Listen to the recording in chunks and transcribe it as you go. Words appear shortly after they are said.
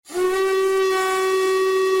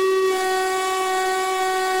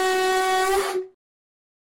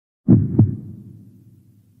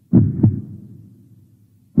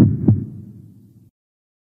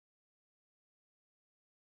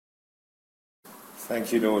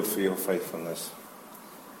Thank you, Lord, for your faithfulness.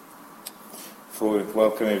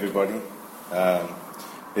 Welcome, everybody.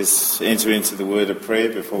 Let's enter into the word of prayer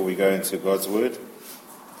before we go into God's word.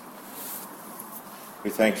 We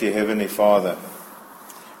thank you, Heavenly Father,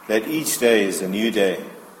 that each day is a new day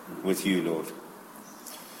with you, Lord.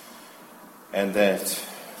 And that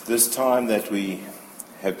this time that we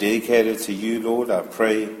have dedicated to you, Lord, I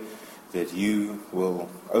pray that you will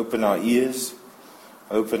open our ears,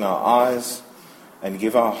 open our eyes, and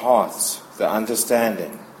give our hearts the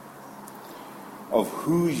understanding of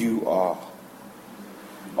who you are,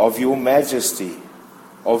 of your majesty,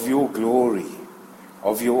 of your glory,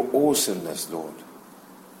 of your awesomeness, Lord.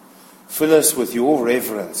 Fill us with your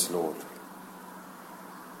reverence, Lord,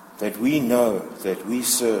 that we know that we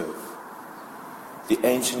serve the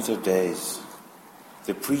Ancient of Days,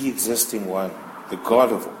 the pre-existing one, the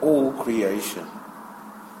God of all creation,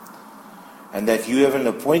 and that you have an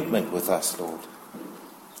appointment with us, Lord.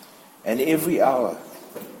 And every hour,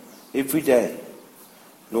 every day,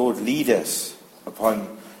 Lord, lead us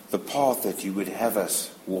upon the path that you would have us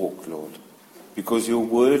walk, Lord. Because your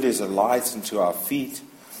word is a light unto our feet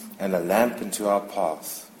and a lamp unto our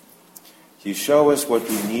path. You show us what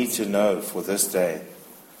we need to know for this day.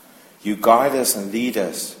 You guide us and lead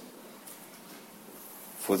us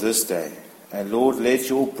for this day. And Lord, let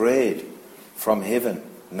your bread from heaven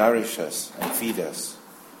nourish us and feed us.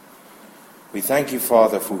 We thank you,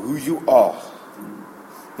 Father, for who you are.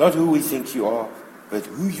 Not who we think you are, but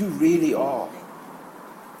who you really are.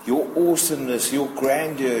 Your awesomeness, your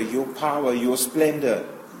grandeur, your power, your splendor,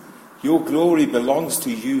 your glory belongs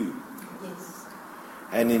to you. Yes.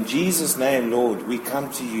 And in Jesus' name, Lord, we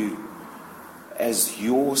come to you as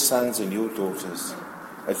your sons and your daughters,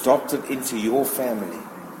 adopted into your family.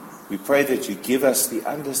 We pray that you give us the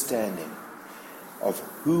understanding of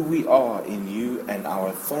who we are in you and our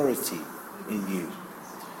authority in you.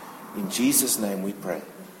 In Jesus' name we pray.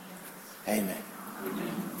 Amen.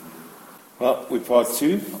 Well, we're part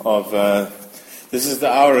 2 of this is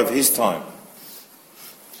the hour of his time.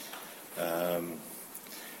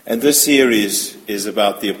 And this series is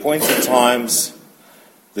about the appointed times,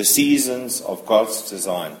 the seasons of God's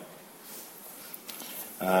design.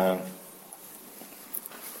 I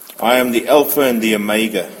am the Alpha and the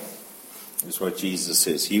Omega, is what Jesus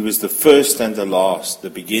says. He was the first and the last, the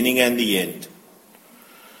beginning and the end.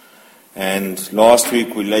 And last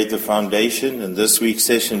week we laid the foundation, and this week,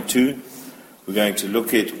 session 2, we're going to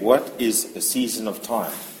look at what is a season of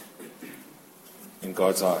time in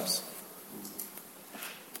God's eyes.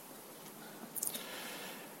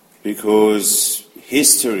 Because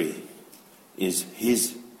history is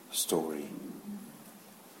his story.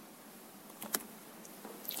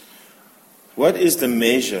 What is the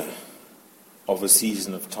measure of a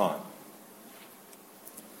season of time?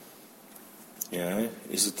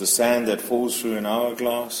 Is it the sand that falls through an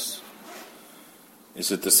hourglass?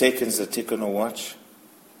 Is it the seconds that tick on a watch?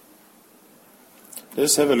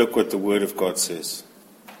 Let's have a look what the Word of God says.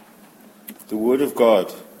 The Word of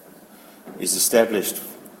God is established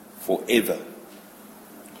forever.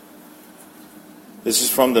 This is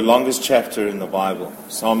from the longest chapter in the Bible,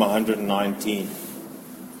 Psalm 119.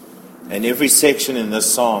 And every section in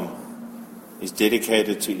this psalm is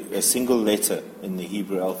dedicated to a single letter in the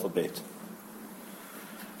Hebrew alphabet.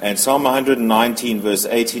 And Psalm 119 verse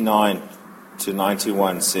 89 to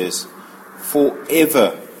 91 says,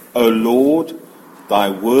 "Forever, O Lord, thy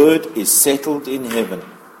word is settled in heaven.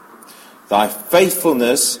 Thy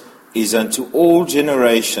faithfulness is unto all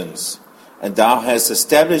generations, and thou hast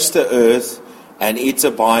established the earth, and it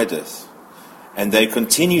abideth. And they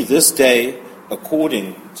continue this day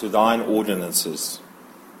according to thine ordinances."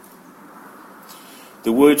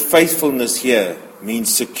 The word faithfulness here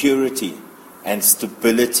means security and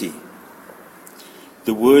stability.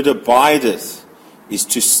 The word abideth is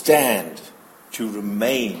to stand, to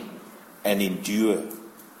remain, and endure.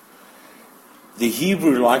 The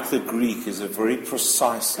Hebrew, like the Greek, is a very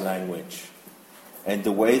precise language. And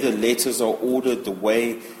the way the letters are ordered, the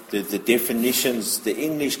way the definitions, the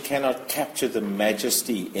English cannot capture the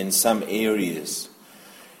majesty in some areas.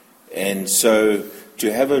 And so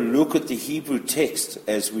to have a look at the Hebrew text,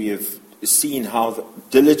 as we have seen how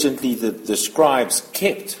diligently the scribes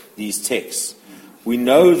kept these texts, we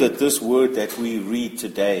know that this word that we read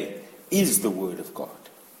today is the Word of God.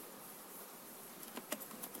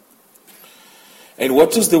 And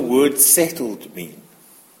what does the word settled mean?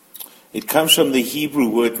 It comes from the Hebrew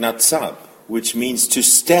word natsab, which means to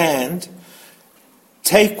stand,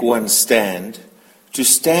 take one's stand, to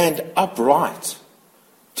stand upright,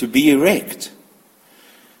 to be erect,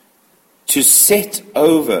 to set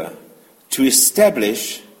over, to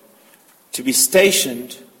establish, to be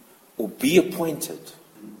stationed, or be appointed.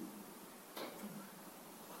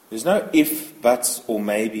 There's no if, buts, or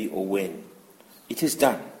maybe, or when. It is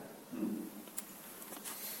done.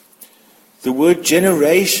 The word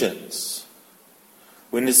generations,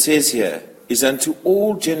 when it says here, is unto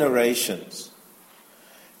all generations.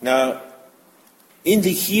 Now, in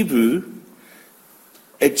the Hebrew,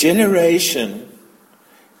 a generation,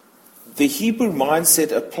 the Hebrew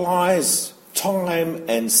mindset applies time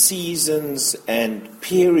and seasons and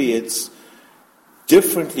periods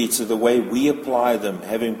differently to the way we apply them,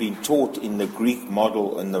 having been taught in the Greek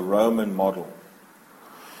model and the Roman model.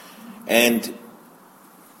 And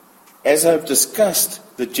as I've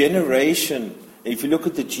discussed, the generation, if you look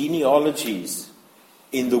at the genealogies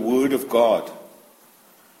in the Word of God,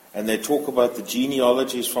 and they talk about the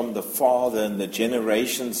genealogies from the father and the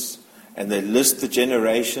generations, and they list the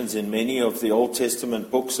generations in many of the Old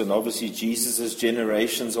Testament books, and obviously Jesus'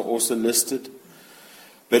 generations are also listed.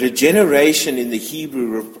 But a generation in the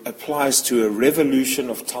Hebrew applies to a revolution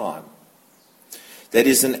of time. That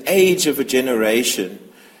is an age of a generation.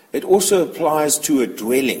 It also applies to a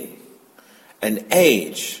dwelling, an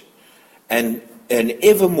age, and an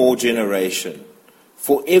evermore generation,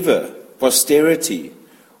 forever, posterity.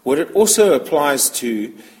 What it also applies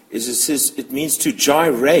to is it means to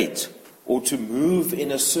gyrate or to move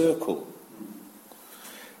in a circle.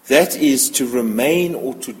 That is to remain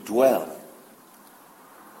or to dwell.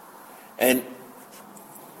 And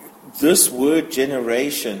this word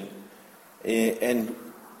generation, and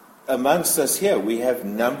amongst us here, we have a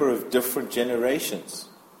number of different generations.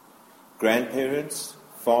 Grandparents,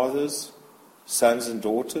 fathers, sons and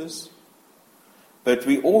daughters. But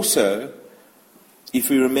we also,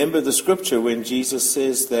 if we remember the scripture when Jesus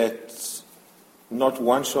says that not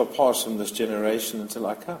one shall pass from this generation until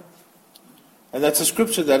I come. And that's a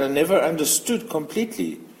scripture that I never understood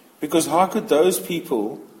completely. Because how could those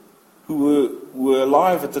people who were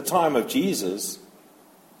alive at the time of Jesus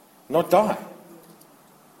not die?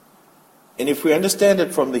 And if we understand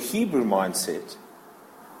it from the Hebrew mindset,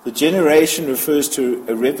 the generation refers to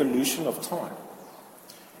a revolution of time.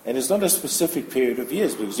 And it's not a specific period of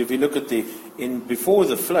years, because if you look at before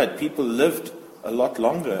the flood, people lived a lot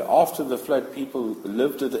longer. After the flood, people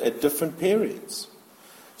lived at different periods.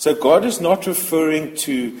 So God is not referring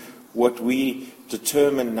to what we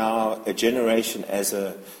determine now a generation as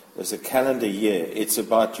a calendar year. It's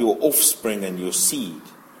about your offspring and your seed.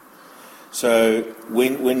 So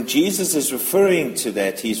when Jesus is referring to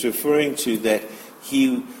that, he's referring to that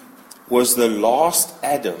he was the last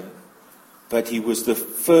Adam, but he was the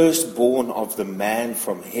firstborn of the man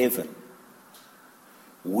from heaven.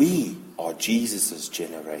 We are Jesus'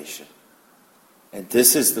 generation. And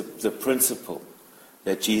this is the principle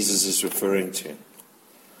that Jesus is referring to.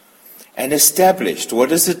 And established, what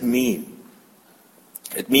does it mean?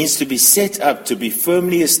 It means to be set up, to be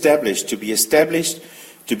firmly established, to be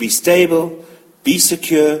stable, be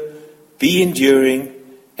secure, be enduring,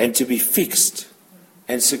 and to be fixed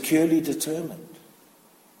and securely determined.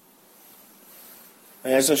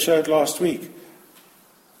 And as I showed last week,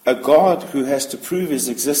 a God who has to prove his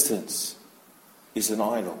existence is an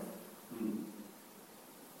idol.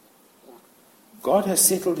 God has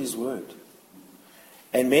settled his word.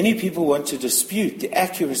 And many people want to dispute the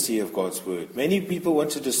accuracy of God's word. Many people want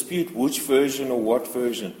to dispute which version or what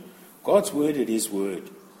version. God's word is his word.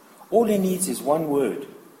 All he needs is one word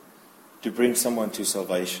to bring someone to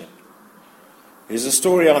salvation. There's a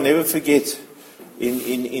story I'll never forget.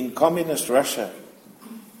 In communist Russia,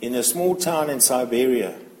 in a small town in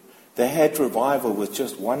Siberia, they had revival with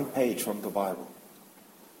just one page from the Bible.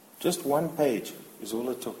 Just one page is all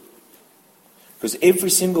it took. Because every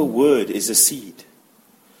single word is a seed.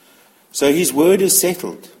 So his word is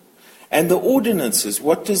settled. And the ordinances,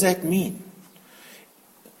 what does that mean?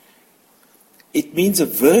 It means a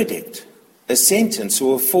verdict, a sentence,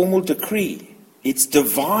 or a formal decree. It's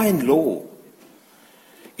divine law.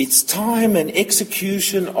 It's time and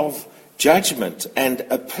execution of judgment and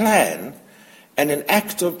a plan and an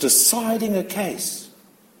act of deciding a case.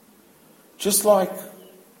 Just like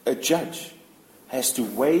a judge has to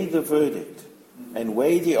weigh the verdict and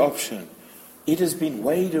weigh the option. It has been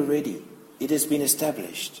weighed already. It has been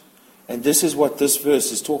established. And this is what this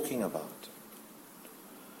verse is talking about.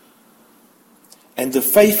 And the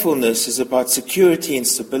faithfulness is about security and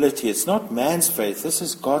stability. It's not man's faith. This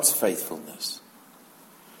is God's faithfulness.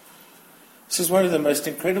 This is one of the most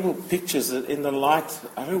incredible pictures that in the light,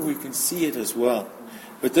 I hope we can see it as well.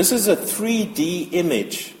 But this is a 3D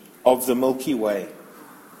image of the Milky Way.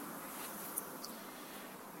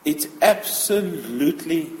 It's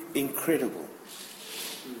absolutely incredible.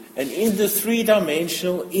 And in the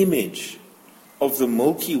three-dimensional image of the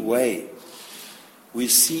Milky Way, we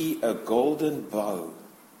see a golden bow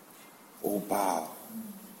or bow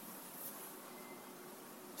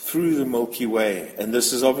through the Milky Way. And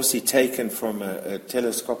this is obviously taken from a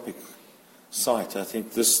telescopic site. I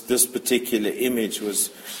think this particular image was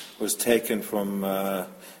taken from,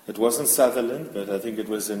 it wasn't Sutherland, but I think it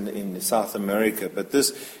was in South America. But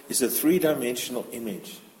this is a three-dimensional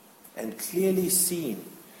image, and clearly seen.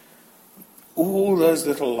 All those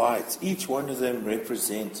little lights, each one of them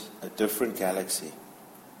represent a different galaxy.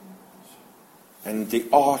 And the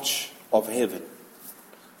arch of heaven.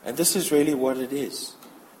 And this is really what it is.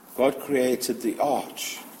 God created the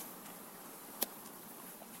arch.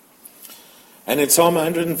 And in Psalm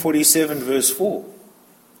 147 verse 4,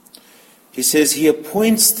 he says, He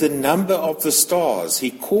appoints the number of the stars.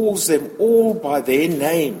 He calls them all by their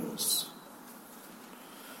names.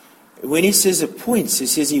 When he says appoints, he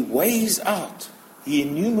says he weighs out, he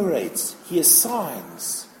enumerates, he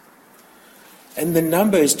assigns. And the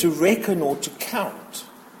number is to reckon or to count.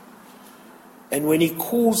 And when he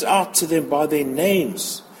calls out to them by their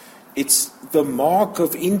names, it's the mark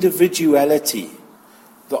of individuality,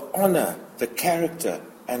 the honor, the character,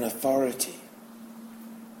 and authority.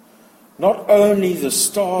 Not only the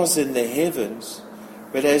stars in the heavens,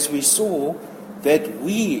 but as we saw, that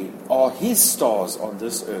we are his stars on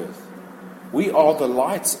this earth. We are the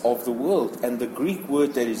lights of the world, and the Greek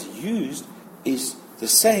word that is used is the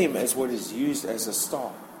same as what is used as a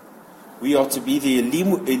star. We are to be the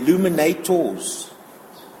illuminators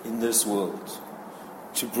in this world,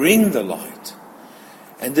 to bring the light.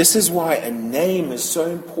 And this is why a name is so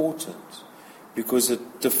important, because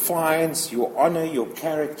it defines your honor, your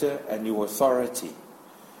character, and your authority.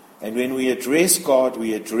 And when we address God,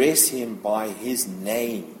 we address him by his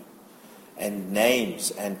name, and names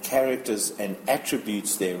and characters and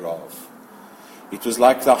attributes thereof. It was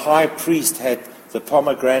like the high priest had the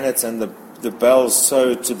pomegranates and the bells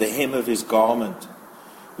sewed to the hem of his garment,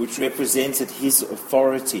 which represented his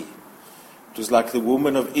authority. It was like the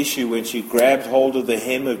woman of issue when she grabbed hold of the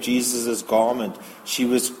hem of Jesus' garment. She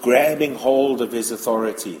was grabbing hold of his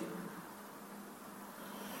authority.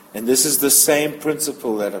 And this is the same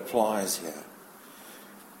principle that applies here.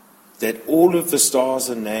 That all of the stars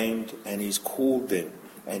are named and he's called them.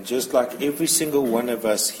 And just like every single one of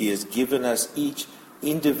us, he has given us each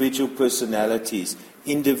individual personalities,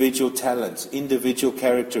 individual talents, individual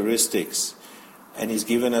characteristics. And he's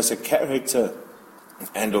given us a character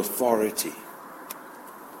and authority.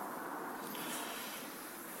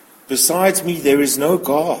 Besides me, there is no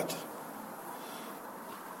God.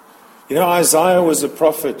 You know, Isaiah was a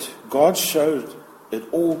prophet. God showed it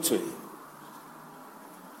all to him.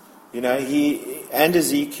 You know, he and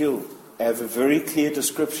Ezekiel have a very clear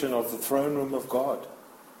description of the throne room of God.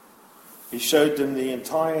 He showed them the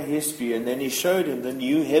entire history, and then he showed them the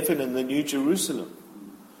new heaven and the new Jerusalem.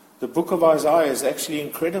 The book of Isaiah is actually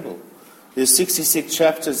incredible. There's 66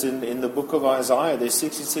 chapters in the book of Isaiah. There's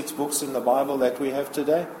 66 books in the Bible that we have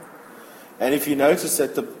today. And if you notice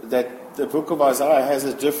that the book of Isaiah has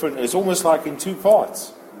a different, it's almost like in two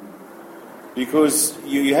parts. Because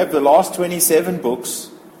you have the last 27 books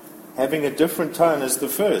having a different tone as the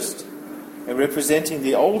first, and representing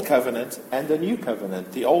the Old Covenant and the New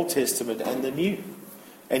Covenant, the Old Testament and the New.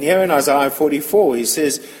 And here in Isaiah 44, he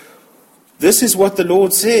says, This is what the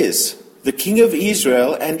Lord says, the King of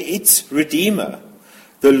Israel and its Redeemer,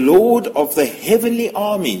 the Lord of the heavenly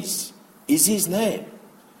armies is his name.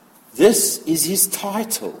 This is his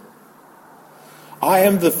title. I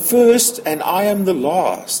am the first and I am the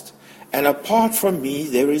last, and apart from me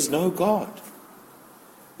there is no God.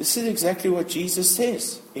 This is exactly what Jesus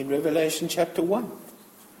says in Revelation chapter 1.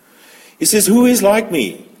 He says, Who is like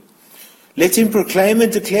me? Let him proclaim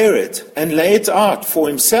and declare it and lay it out for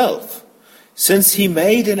himself, since he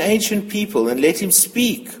made an ancient people, and let him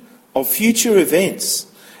speak of future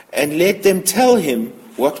events, and let them tell him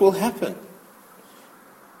what will happen.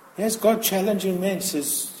 Here's God challenging men. He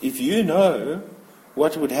says, if you know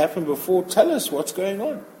what would happen before, tell us what's going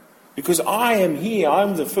on. Because I am here,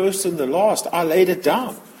 I'm the first and the last. I laid it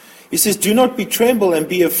down. He says, do not be tremble and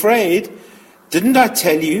be afraid. Didn't I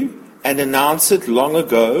tell you and announce it long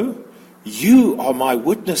ago? You are my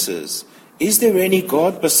witnesses. Is there any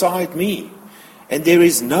God beside me? And there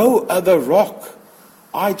is no other rock.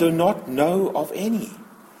 I do not know of any.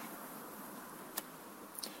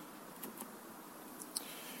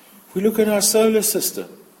 If we look at our solar system,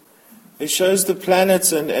 it shows the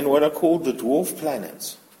planets and what are called the dwarf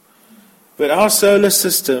planets. But our solar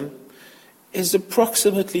system is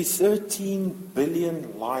approximately 13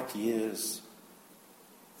 billion light years,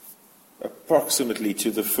 approximately,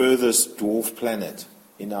 to the furthest dwarf planet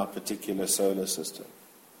in our particular solar system.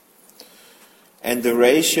 And the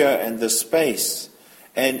ratio and the space.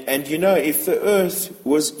 And you know, if the Earth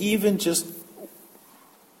was even just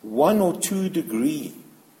 1 or 2 degrees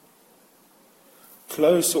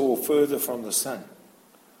closer or further from the sun,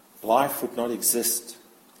 life would not exist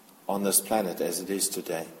on this planet as it is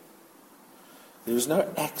today. There was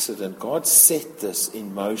no accident. God set this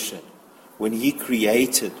in motion when He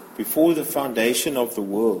created, before the foundation of the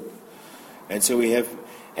world. And so we have,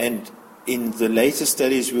 and in the later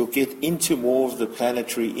studies we'll get into more of the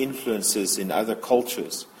planetary influences in other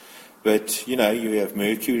cultures. But, you know, you have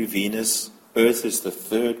Mercury, Venus, Earth is the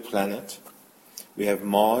 3rd planet. We have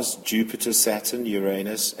Mars, Jupiter, Saturn,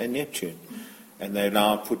 Uranus, and Neptune. And they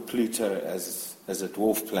now put Pluto as a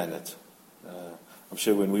dwarf planet. I'm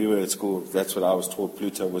sure when we were at school, that's what I was taught,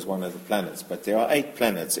 Pluto was one of the planets. But there are 8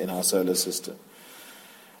 planets in our solar system.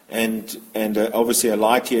 And obviously a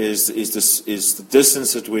light year is the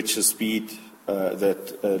distance at which the speed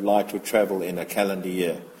that light would travel in a calendar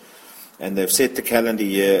year. And they've set the calendar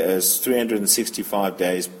year as 365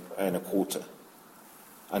 days and a quarter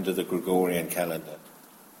under the Gregorian calendar.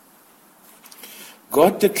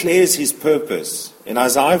 God declares His purpose. In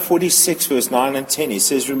Isaiah 46, verse 9 and 10, He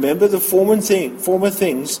says, "Remember the former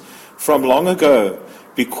things from long ago,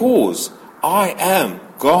 because I am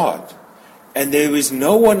God, and there is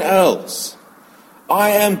no one else.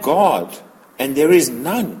 I am God, and there is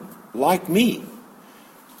none like me.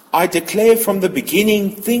 I declare from the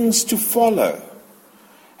beginning things to follow,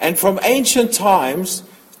 and from ancient times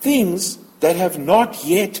things that have not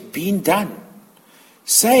yet been done,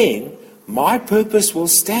 saying, my purpose will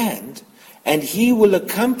stand, and He will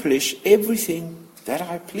accomplish everything that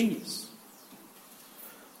I please."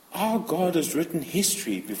 Our God has written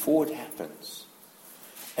history before it happens.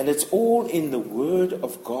 And it's all in the Word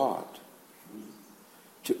of God.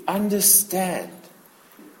 To understand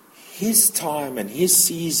His time and His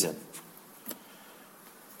season.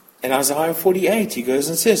 In Isaiah 48, He goes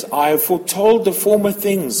and says, "I have foretold the former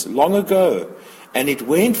things long ago, and it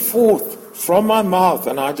went forth from my mouth,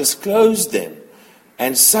 and I disclosed them,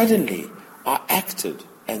 and suddenly I acted,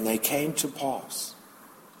 and they came to pass."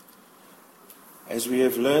 As we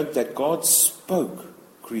have learned that God spoke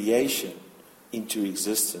creation into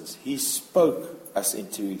existence. He spoke us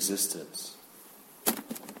into existence.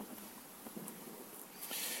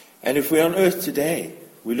 And if we're on earth today,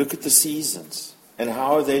 we look at the seasons and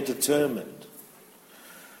how are they determined.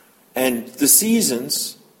 And the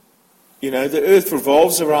seasons, you know, the earth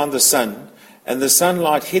revolves around the sun, and the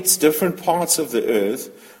sunlight hits different parts of the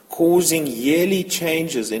earth, causing yearly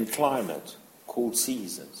changes in climate called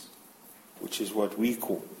seasons, which is what we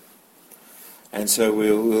call. And so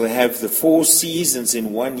we'll have the 4 seasons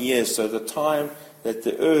in 1 year. So the time that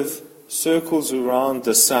the earth circles around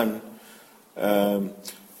the sun,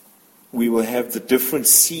 we will have the different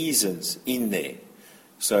seasons in there.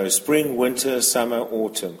 So spring, winter, summer,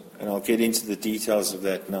 autumn. And I'll get into the details of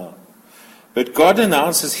that now. But God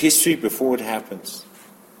announces history before it happens.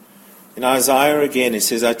 In Isaiah again, it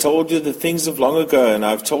says, "I told you the things of long ago, and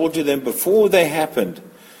I've told you them before they happened,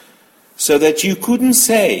 so that you couldn't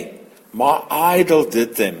say, my idol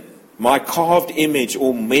did them, my carved image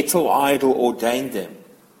or metal idol ordained them."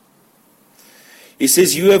 He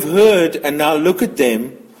says, "You have heard, and now look at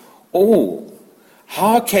them all.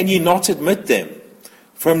 How can you not admit them?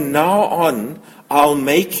 From now on, I'll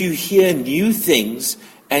make you hear new things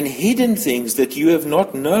and hidden things that you have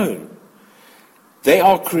not known. They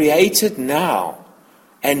are created now,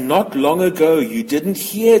 and not long ago you didn't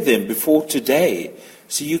hear them before today,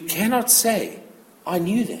 so you cannot say, I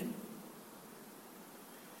knew them."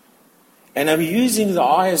 And I'm using the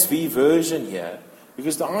ISV version here,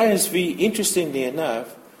 because the ISV, interestingly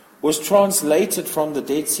enough, was translated from the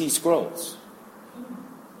Dead Sea Scrolls,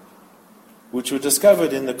 which were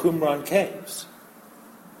discovered in the Qumran caves.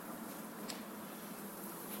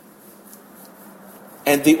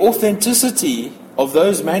 And the authenticity of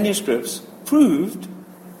those manuscripts proved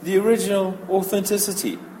the original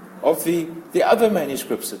authenticity of the other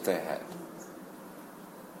manuscripts that they had.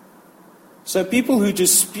 So people who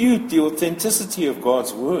dispute the authenticity of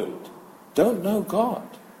God's word don't know God.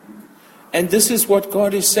 And this is what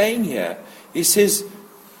God is saying here. He says,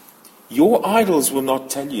 your idols will not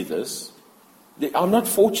tell you this. I'm not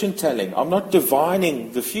fortune telling. I'm not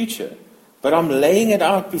divining the future. But I'm laying it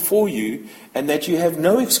out before you, and that you have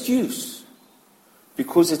no excuse,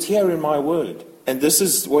 because it's here in my word. And this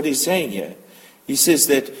is what he's saying here. He says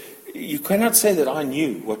that you cannot say that I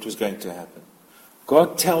knew what was going to happen.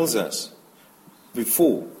 God tells us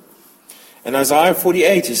before. In Isaiah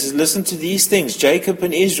 48, he says, "Listen to these things, Jacob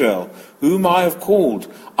and Israel, whom I have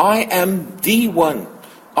called. I am the one.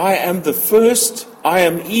 I am the first, I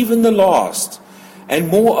am even the last. And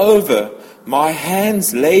moreover, my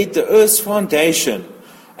hands laid the earth's foundation,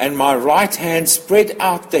 and my right hand spread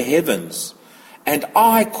out the heavens, and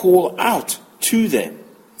I call out to them,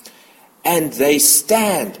 and they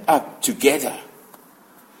stand up together.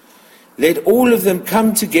 Let all of them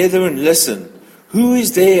come together and listen. Who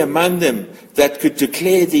is there among them that could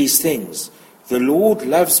declare these things? The Lord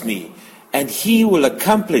loves me, and he will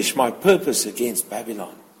accomplish my purpose against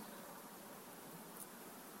Babylon.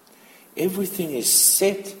 Everything is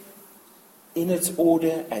set in its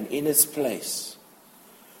order and in its place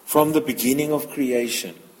from the beginning of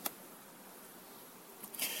creation.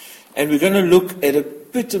 And we're going to look at a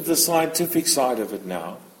bit of the scientific side of it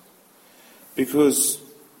now, because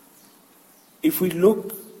if we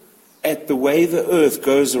look at the way the earth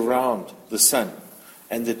goes around the sun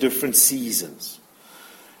and the different seasons,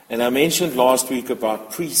 and I mentioned last week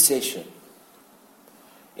about precession.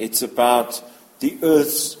 It's about the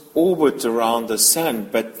earth's orbit around the sun,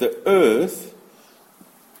 but the earth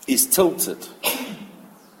is tilted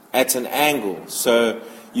at an angle. So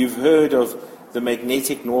you've heard of the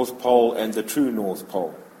magnetic North Pole and the true North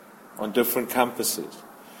Pole on different compasses.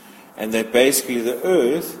 And that basically the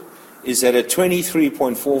earth is at a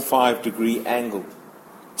 23.45 degree angle,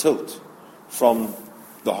 tilt from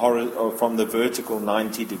the vertical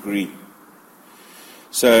 90 degree.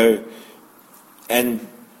 So, and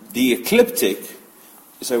the ecliptic,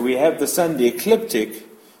 so we have the sun, the ecliptic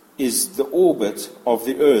is the orbit of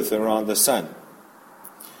the earth around the sun.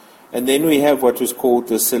 And then we have what was called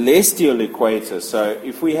the celestial equator. So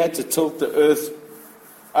if we had to tilt the earth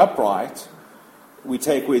upright, we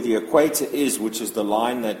take where the equator is, which is the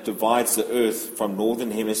line that divides the earth from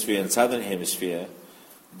northern hemisphere and southern hemisphere.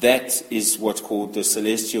 That is what's called the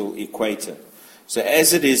celestial equator. So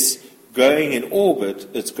as it is going in orbit,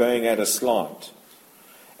 it's going at a slant.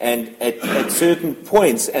 And at certain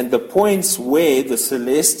points, and the points where the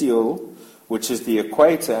celestial, which is the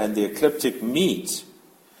equator, and the ecliptic meet,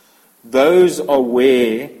 those are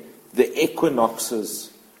where the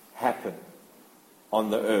equinoxes happen on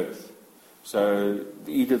the earth. So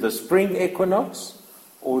either the spring equinox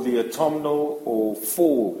or the autumnal or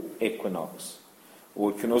fall equinox. Or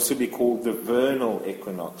it can also be called the vernal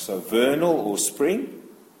equinox. So vernal or spring,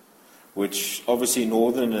 which obviously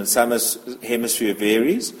northern and southern hemisphere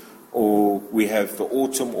varies, or we have the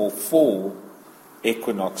autumn or fall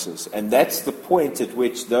equinoxes. And that's the point at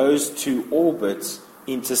which those two orbits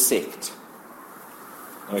intersect.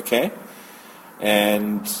 Okay?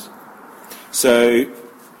 And so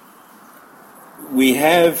we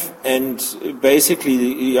have, and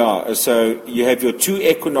basically, so you have your two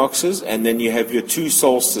equinoxes and then you have your two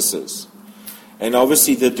solstices. And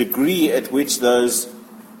obviously the degree at which those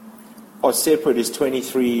are separate is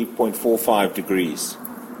 23.45 degrees.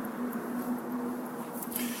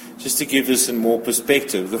 Just to give this in more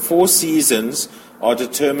perspective, the 4 seasons are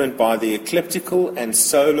determined by the ecliptical and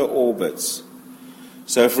solar orbits.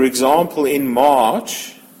 So, for example, in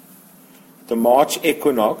March, the March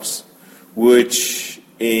equinox, which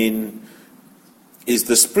is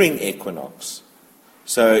the spring equinox.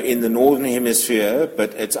 So in the northern hemisphere,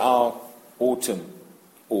 but it's our autumn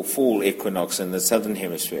or fall equinox in the southern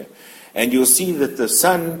hemisphere. And you'll see that the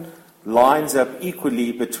sun lines up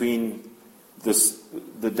equally between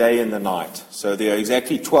the day and the night. So there are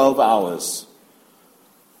exactly 12 hours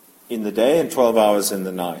in the day and 12 hours in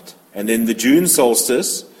the night. And then the June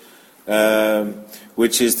solstice,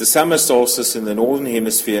 which is the summer solstice in the northern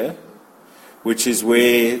hemisphere, which is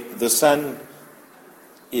where the sun,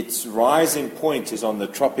 its rising point is on the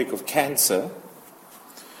Tropic of Cancer.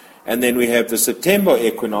 And then we have the September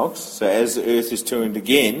equinox, so as the Earth is turned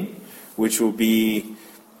again, which will be,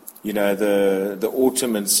 the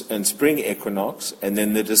autumn and spring equinox. And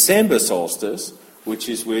then the December solstice, which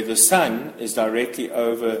is where the sun is directly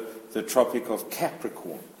over the Tropic of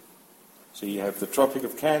Capricorn. So you have the Tropic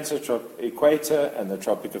of Cancer, equator, and the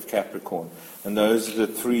Tropic of Capricorn. And those are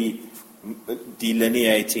the 3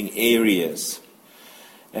 delineating areas.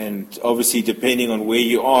 And obviously, depending on where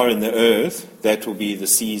you are in the earth, that will be the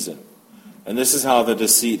season. And this is how the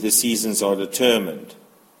seasons are determined.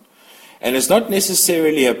 And it's not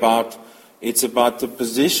necessarily it's about the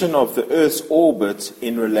position of the earth's orbit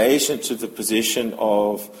in relation to the position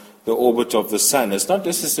of the orbit of the sun. It's not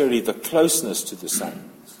necessarily the closeness to the sun.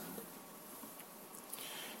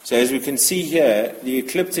 So as we can see here, the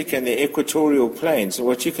ecliptic and the equatorial plane. So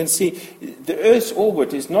what you can see, the Earth's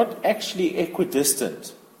orbit is not actually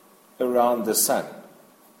equidistant around the sun.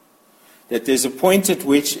 That there's a point at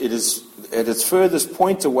which it is at its furthest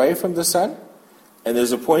point away from the sun, and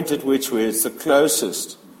there's a point at which where it's the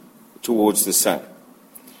closest towards the sun.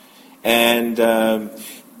 And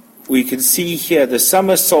we can see here the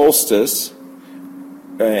summer solstice,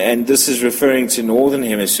 and this is referring to Northern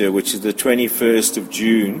Hemisphere, which is the 21st of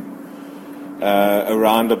June,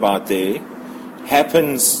 around about there,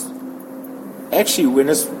 happens actually when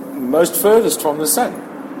it's most furthest from the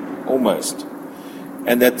sun, almost.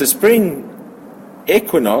 And that the spring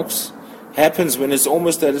equinox happens when it's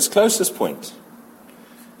almost at its closest point.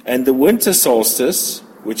 And the winter solstice,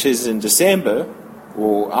 which is in December,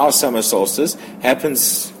 or our summer solstice,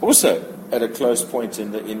 happens also at a close point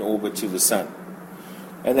in orbit to the sun.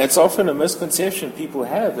 And that's often a misconception people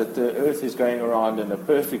have, that the Earth is going around in a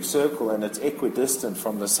perfect circle and it's equidistant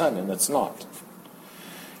from the sun, and it's not.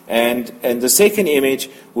 And the second image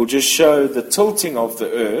will just show the tilting of the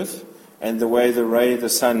Earth and the way the ray of the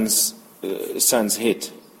sun's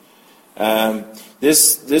hit.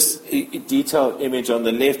 This detailed image on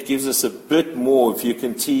the left gives us a bit more, if you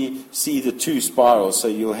can see the two spirals. So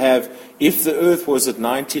you'll have, if the Earth was at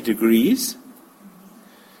 90 degrees,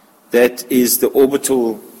 that is the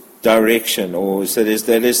orbital direction, or so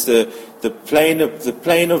that is the plane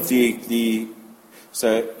of the.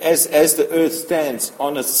 So as the Earth stands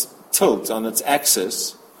on its tilt, on its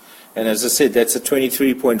axis, and as I said, that's a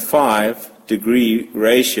 23.5 degree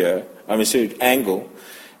ratio. Angle,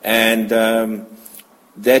 and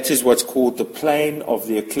that is what's called the plane of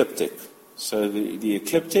the ecliptic. So the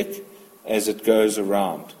ecliptic as it goes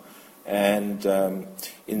around. And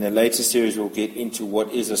in the later series we'll get into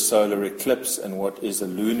what is a solar eclipse and what is a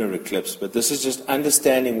lunar eclipse. But this is just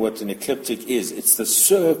understanding what an ecliptic is. It's the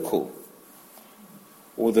circle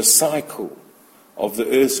or the cycle of the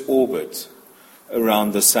Earth's orbit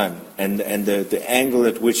around the sun, and the angle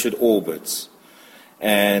at which it orbits.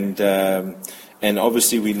 And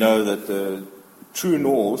obviously we know that the true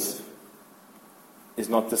north is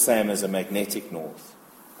not the same as a magnetic north,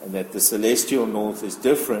 and that the celestial north is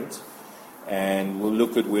different. And we'll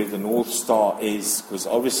look at where the North Star is, because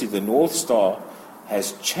obviously the North Star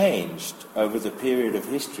has changed over the period of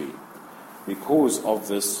history because of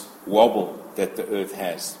this wobble that the Earth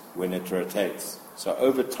has when it rotates. So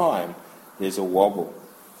over time, there's a wobble.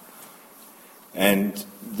 And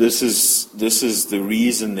this is the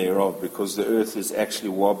reason thereof, because the Earth is actually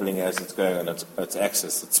wobbling as it's going on its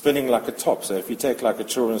axis. It's spinning like a top. So if you take like a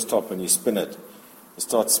children's top and you spin it, it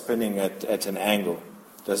starts spinning at an angle.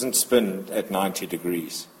 It doesn't spin at 90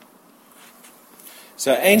 degrees.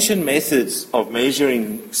 So ancient methods of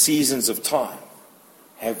measuring seasons of time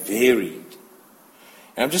have varied.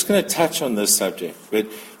 And I'm just going to touch on this subject. But,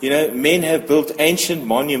 men have built ancient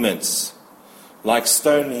monuments like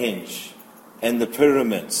Stonehenge and the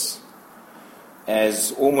pyramids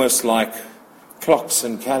as almost like clocks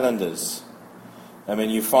and calendars. I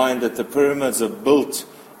mean, you find that the pyramids are built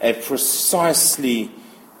at precisely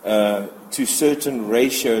to certain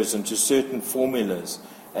ratios and to certain formulas,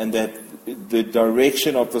 and that the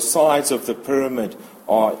direction of the sides of the pyramid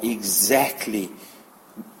are exactly,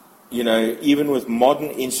 even with modern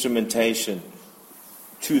instrumentation,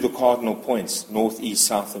 to the cardinal points, north, east,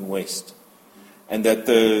 south, and west. And that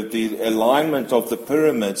the alignment of the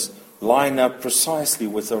pyramids line up precisely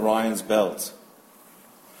with Orion's belt.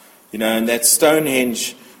 And that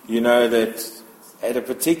Stonehenge, that at a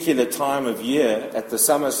particular time of year, at the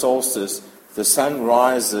summer solstice, the sun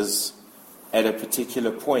rises at a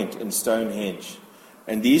particular point in Stonehenge.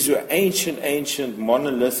 And these were ancient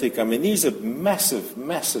monolithic, these are massive,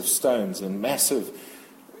 massive stones and massive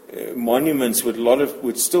monuments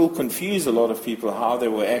would still confuse a lot of people how they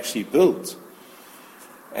were actually built.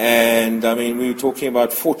 And we were talking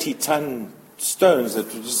about 40-ton stones that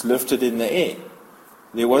were just lifted in the air.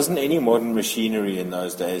 There wasn't any modern machinery in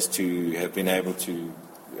those days to have been able to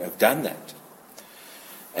have done that.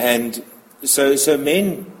 And so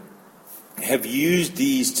men have used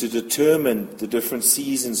these to determine the different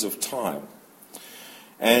seasons of time.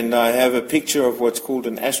 And I have a picture of what's called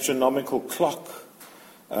an astronomical clock,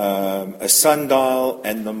 a sundial,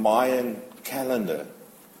 and the Mayan calendar.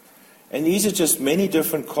 And these are just many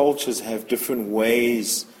different cultures have different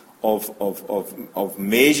ways of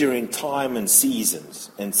measuring time and seasons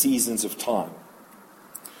of time.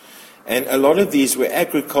 And a lot of these were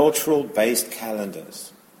agricultural-based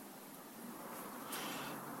calendars.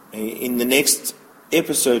 In the next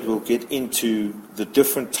episode, we'll get into the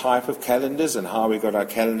different type of calendars and how we got our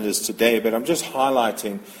calendars today, but I'm just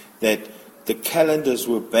highlighting that the calendars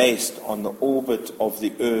were based on the orbit of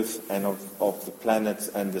the Earth and of the planets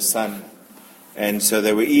and the sun. And so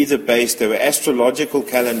they were they were astrological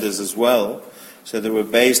calendars as well, so they were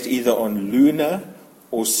based either on lunar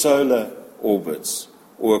or solar orbits,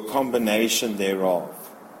 or a combination thereof.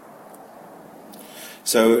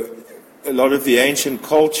 So a lot of the ancient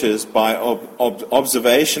cultures, by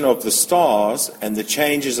observation of the stars and the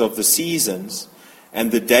changes of the seasons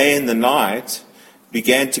and the day and the night,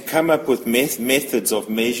 began to come up with methods of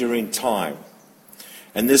measuring time.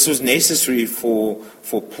 And this was necessary for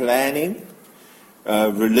planning,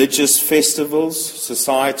 religious festivals,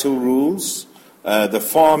 societal rules, the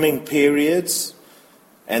farming periods,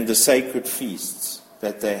 and the sacred feasts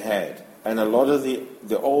that they had. And a lot of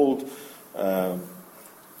the old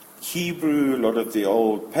Hebrew, a lot of the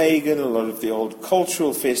old pagan, a lot of the old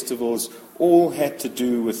cultural festivals all had to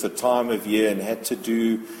do with the time of year and had to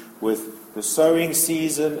do with the sowing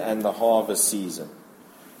season and the harvest season.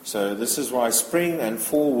 So this is why spring and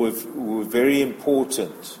fall were very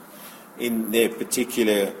important in their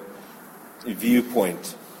particular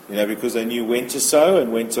viewpoint, because they knew when to sow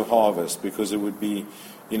and when to harvest, because it would be,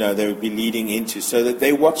 they would be leading into, so that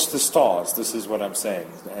they watched the stars. This is what I'm saying.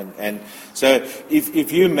 And so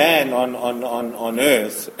if you're man on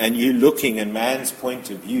earth and you're looking in man's point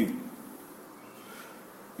of view,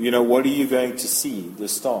 what are you going to see? The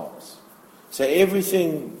stars. So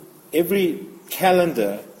every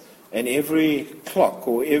calendar and every clock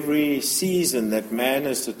or every season that man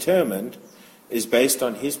has determined is based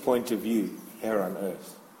on his point of view here on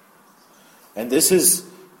earth. And this is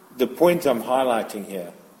the point I'm highlighting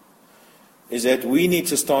here, is that we need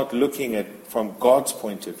to start looking at from God's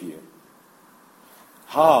point of view.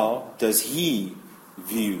 How does he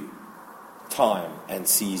view time and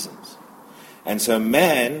seasons? And so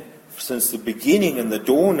man, since the beginning and the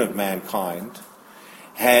dawn of mankind,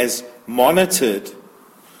 has monitored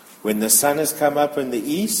when the sun has come up in the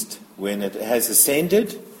east, when it has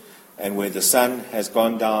ascended, and where the sun has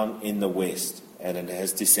gone down in the west, and it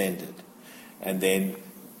has descended. And then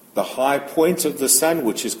the high point of the sun,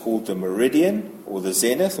 which is called the meridian, or the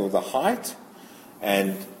zenith, or the height,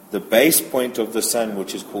 and the base point of the sun,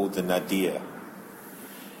 which is called the nadir.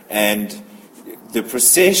 And the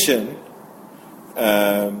precession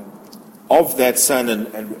of that sun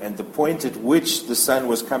and the point at which the sun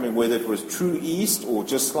was coming, whether it was true east or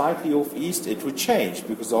just slightly off east, it would change,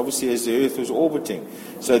 because obviously as the earth was orbiting.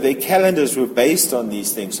 So their calendars were based on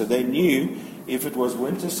these things. So they knew if it was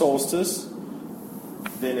winter solstice,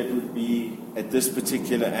 then it would be at this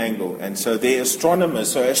particular angle. And so they're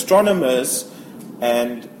astronomers. So astronomers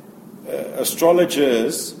and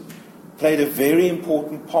astrologers played a very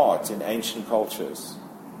important part in ancient cultures.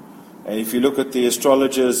 And if you look at the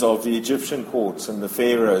astrologers of the Egyptian courts and the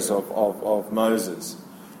pharaohs of Moses,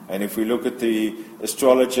 and if we look at the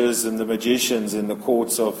astrologers and the magicians in the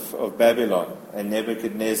courts of Babylon and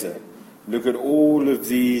Nebuchadnezzar, look at all of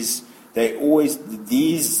these,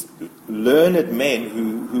 these learned men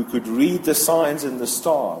who could read the signs and the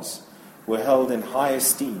stars were held in high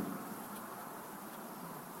esteem.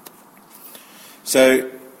 So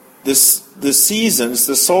the seasons,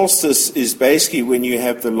 the solstice is basically when you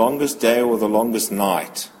have the longest day or the longest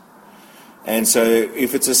night. And so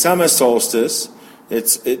if it's a summer solstice,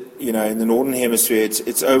 in the northern hemisphere,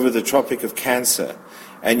 it's over the Tropic of Cancer.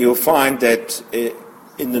 And you'll find that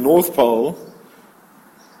in the North Pole,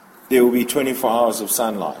 there will be 24 hours of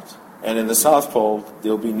sunlight. And in the South Pole,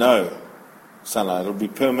 there will be no sunlight. It will be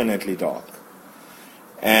permanently dark.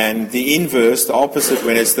 And the inverse, the opposite,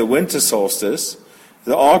 when it's the winter solstice,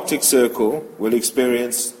 the Arctic Circle will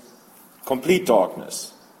experience complete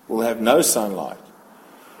darkness. We'll have no sunlight.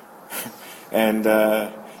 And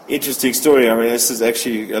interesting story, this is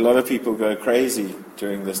actually, a lot of people go crazy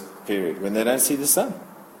during this period when they don't see the sun.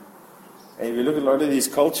 And if you look at a lot of these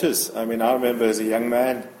cultures, I remember as a young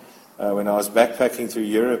man, when I was backpacking through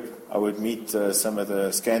Europe, I would meet some of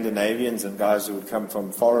the Scandinavians and guys who would come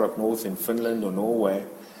from far up north in Finland or Norway.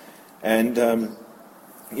 And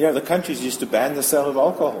the countries used to ban the sale of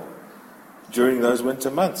alcohol during those winter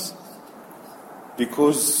months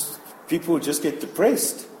because people would just get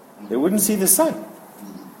depressed. They wouldn't see the sun.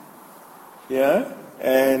 Yeah?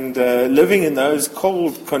 And living in those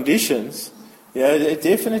cold conditions, it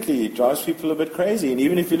definitely drives people a bit crazy. And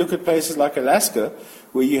even if you look at places like Alaska,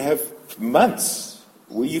 where you have months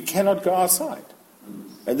where you cannot go outside.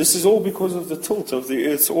 And this is all because of the tilt of the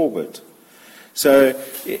Earth's orbit. So,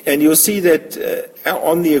 and you'll see that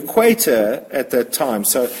on the equator at that time.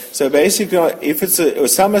 So basically, if it's a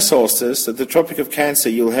summer solstice at the Tropic of Cancer,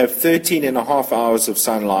 you'll have 13 and a half hours of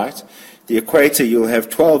sunlight. The equator, you'll have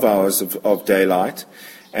 12 hours of daylight.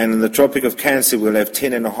 And in the Tropic of Cancer, we'll have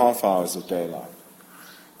 10 and a half hours of daylight.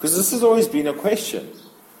 Because this has always been a question.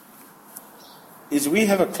 Is we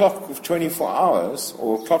have a clock of 24 hours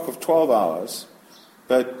or a clock of 12 hours,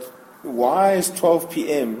 but why is 12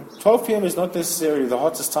 p.m.? 12 p.m. is not necessarily the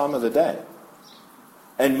hottest time of the day.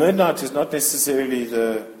 And midnight is not necessarily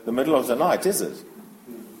the middle of the night, is it?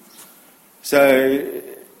 So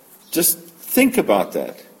just think about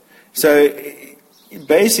that. So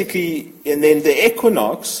basically, and then the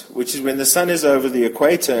equinox, which is when the sun is over the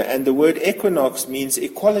equator, and the word equinox means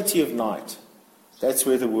equality of night. That's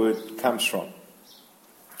where the word comes from.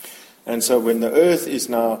 And so when the earth is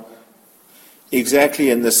now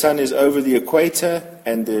exactly, and the sun is over the equator,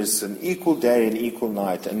 and there's an equal day and equal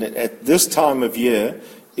night. And at this time of year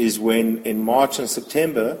is when, in March and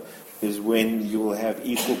September, is when you will have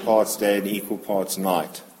equal parts day and equal parts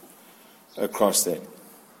night across there.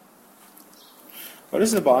 What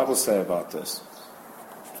does the Bible say about this?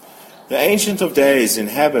 The Ancient of Days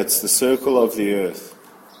inhabits the circle of the earth.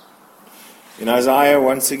 In Isaiah,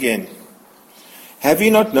 once again, have you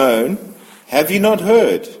not known? Have you not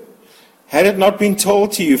heard? Had it not been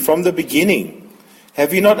told to you from the beginning?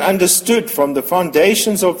 Have you not understood from the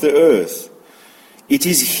foundations of the earth? It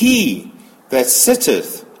is He that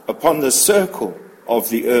sitteth upon the circle of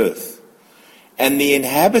the earth, and the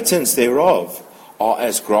inhabitants thereof are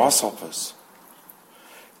as grasshoppers,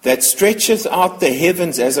 that stretcheth out the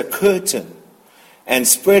heavens as a curtain, and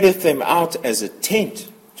spreadeth them out as a tent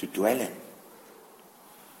to dwell in.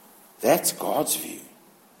 That's God's view.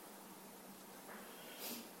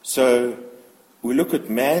 So we look at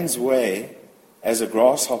man's way as a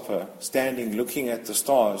grasshopper standing looking at the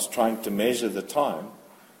stars trying to measure the time,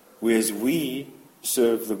 whereas we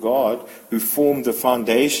serve the God who formed the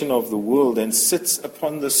foundation of the world and sits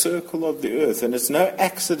upon the circle of the earth. And it's no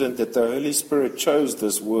accident that the Holy Spirit chose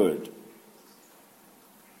this word.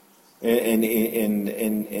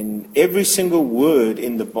 In every single word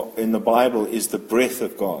in the Bible is the breath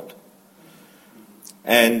of God.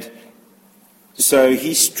 And so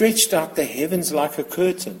He stretched out the heavens like a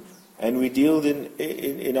curtain. And we dealt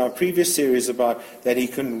in our previous series about that He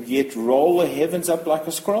can yet roll the heavens up like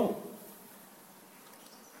a scroll.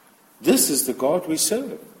 This is the God we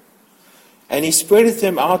serve. And He spreadeth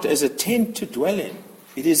them out as a tent to dwell in.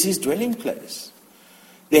 It is His dwelling place.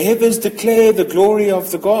 The heavens declare the glory of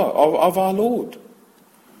the God, of our Lord.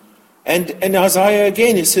 And in Isaiah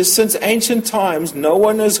again, it says, since ancient times no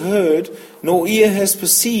one has heard, nor ear has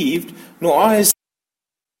perceived, nor eye has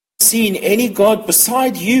seen any God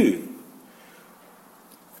beside you.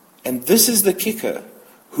 And this is the kicker,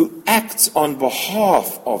 who acts on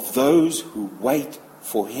behalf of those who wait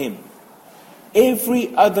for Him.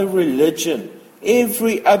 Every other religion,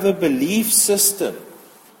 every other belief system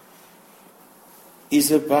is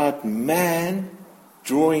about man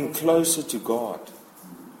drawing closer to God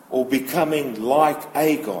or becoming like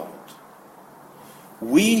a God.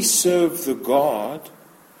 We serve the God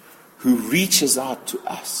who reaches out to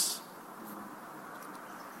us.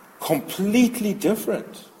 Completely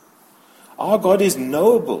different. Our God is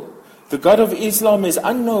knowable. The God of Islam is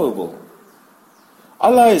unknowable.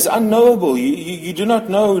 Allah is unknowable. You do not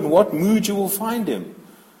know in what mood you will find Him.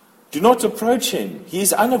 Do not approach Him. He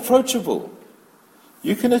is unapproachable.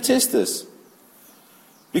 You can attest this.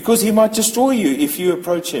 Because He might destroy you if you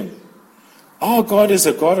approach Him. Our God is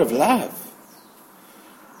a God of love.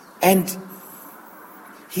 And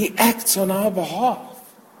He acts on our behalf.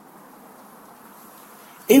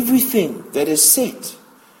 Everything that is set,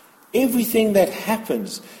 everything that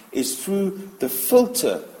happens is through the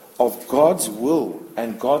filter of God's will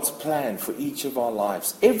and God's plan for each of our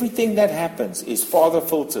lives. Everything that happens is Father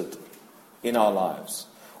filtered in our lives.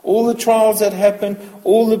 All the trials that happen,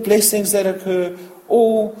 all the blessings that occur,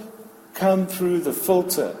 all come through the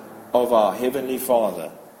filter of our Heavenly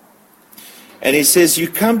Father. And He says, you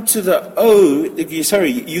come to the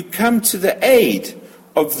aid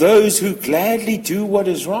of those who gladly do what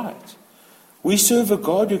is right. We serve a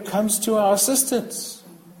God who comes to our assistance.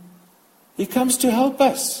 He comes to help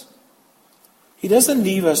us. He doesn't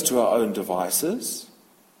leave us to our own devices.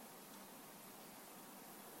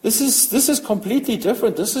 This is completely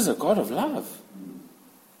different. This is a God of love.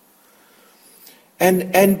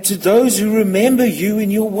 And to those who remember you in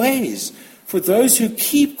your ways, for those who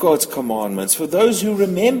keep God's commandments, for those who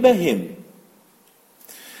remember Him.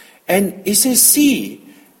 And He says, see,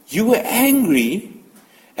 you were angry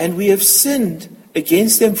and we have sinned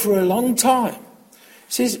against them for a long time.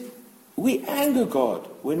 He says, we anger God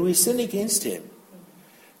when we sin against Him.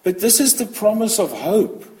 But this is the promise of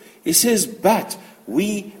hope. He says, but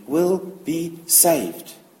we will be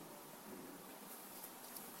saved.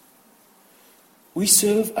 We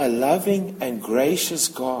serve a loving and gracious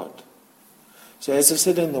God. So as I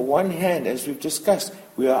said, on the one hand, as we've discussed,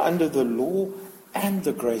 we are under the law and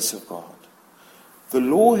the grace of God. The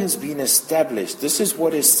law has been established. This is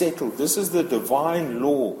what is settled. This is the divine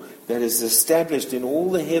law that is established in all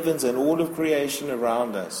the heavens and all of creation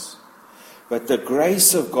around us. But the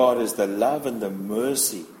grace of God is the love and the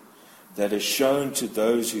mercy that is shown to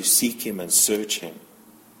those who seek Him and search Him.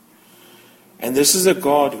 And this is a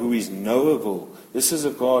God who is knowable. This is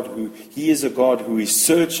a God He is a God who is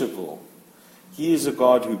searchable. He is a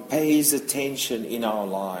God who pays attention in our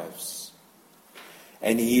lives.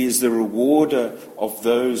 And He is the rewarder of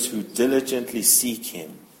those who diligently seek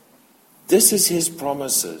Him. This is His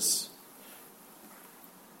promises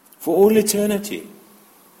for all eternity.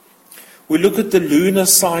 We look at the lunar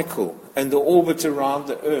cycle and the orbit around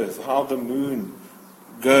the earth, how the moon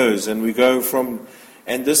goes, and we go from,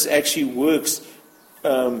 and this actually works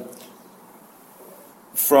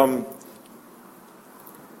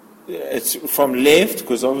it's from left,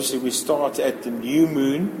 because obviously we start at the new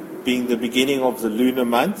moon being the beginning of the lunar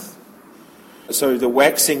month. So the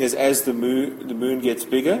waxing is as the moon gets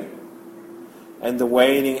bigger, and the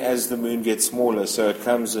waning as the moon gets smaller. So it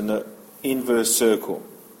comes in an inverse circle.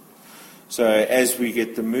 So as we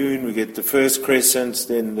get the moon, we get the first crescent,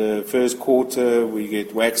 then the first quarter, we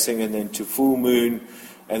get waxing, and then to full moon,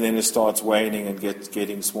 and then it starts waning and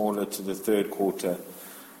getting smaller to the third quarter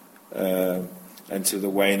and to the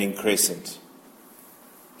waning crescent.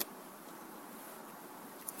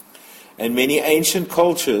 And many ancient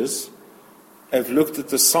cultures have looked at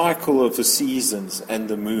the cycle of the seasons and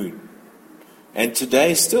the moon. And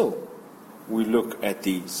today still, we look at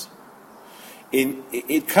these.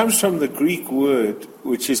 It comes from the Greek word,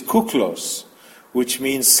 which is kuklos, which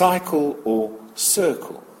means cycle or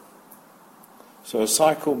circle. So a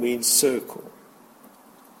cycle means circle.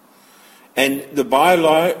 And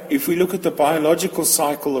if we look at the biological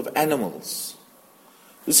cycle of animals,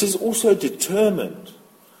 this is also determined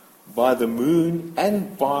by the moon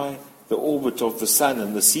and by the orbit of the sun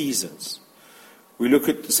and the seasons. We look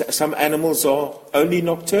at some animals are only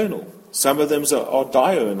nocturnal. Some of them are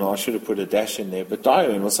diurnal. I should have put a dash in there, but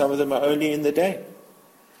diurnal. Some of them are only in the day.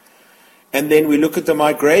 And then we look at the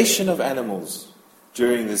migration of animals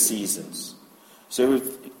during the seasons. So,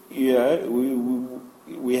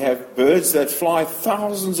 we have birds that fly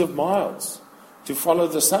thousands of miles to follow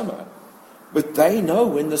the summer. But they know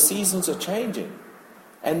when the seasons are changing.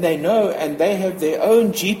 And they know, and they have their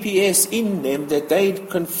own GPS in them that they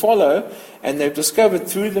can follow. And they've discovered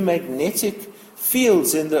through the magnetic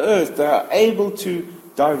fields in the earth, they are able to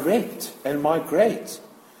direct and migrate.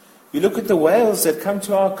 You look at the whales that come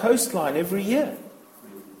to our coastline every year.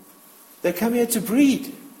 They come here to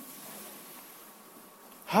breed.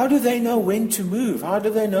 How do they know when to move? How do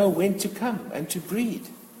they know when to come and to breed?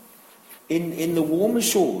 In the warmer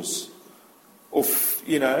shores of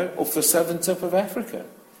the southern tip of Africa.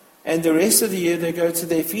 And the rest of the year they go to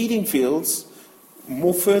their feeding fields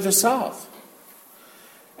more further south.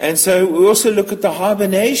 And so we also look at the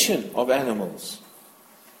hibernation of animals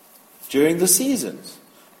during the seasons.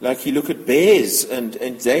 Like you look at bears and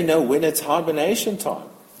they know when it's hibernation time.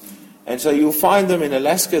 And so you'll find them in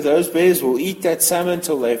Alaska, those bears will eat that salmon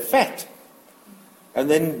till they're fat. And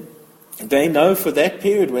then they know for that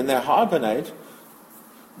period when they hibernate,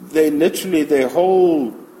 they literally, their whole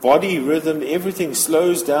body rhythm, everything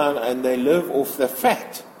slows down and they live off the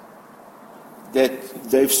fat that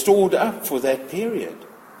they've stored up for that period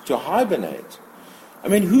to hibernate. I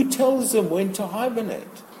mean, who tells them when to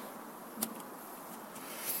hibernate?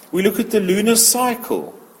 We look at the lunar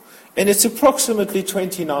cycle. And it's approximately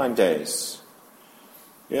 29 days.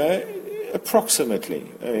 Approximately.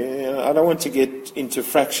 I don't want to get into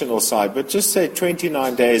fractional side, but just say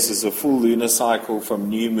 29 days is a full lunar cycle from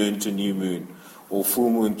new moon to new moon, or full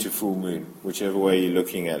moon to full moon, whichever way you're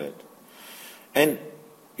looking at it. And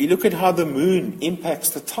you look at how the moon impacts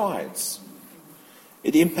the tides.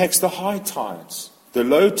 It impacts the high tides, the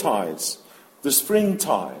low tides, the spring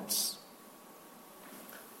tides.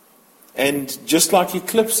 And just like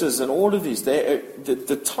eclipses and all of these,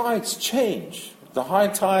 the tides change. The high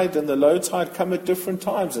tide and the low tide come at different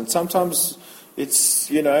times. And sometimes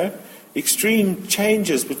it's, extreme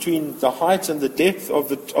changes between the height and the depth of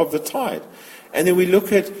the tide. And then we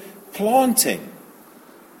look at planting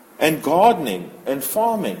and gardening and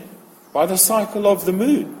farming by the cycle of the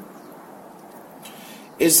moon.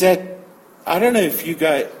 Is that, I don't know if you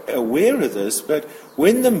guys are aware of this, but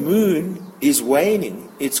when the moon is waning,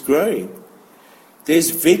 it's growing. There's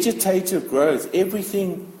vegetative growth.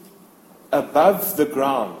 Everything above the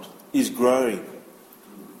ground is growing.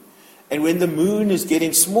 And when the moon is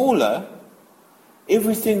getting smaller,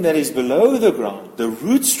 everything that is below the ground, the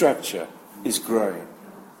root structure, is growing.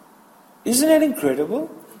 Isn't that incredible?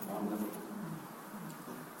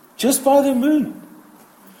 Just by the moon.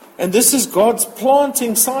 And this is God's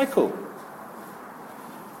planting cycle.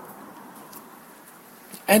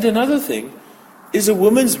 And another thing is a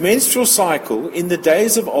woman's menstrual cycle in the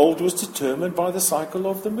days of old was determined by the cycle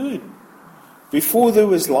of the moon. Before there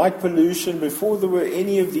was light pollution, before there were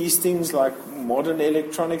any of these things like modern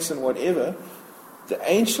electronics and whatever, the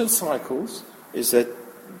ancient cycles is that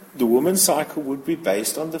the woman's cycle would be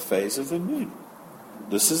based on the phase of the moon.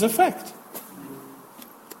 This is a fact.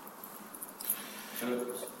 So,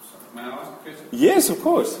 may I ask a question? Yes, of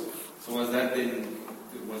course. So was that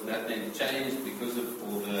then changed because of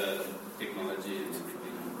all the technology and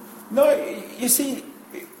everything? No, you see,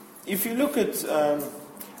 if you look at,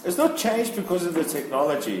 it's not changed because of the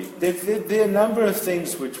technology. There are a number of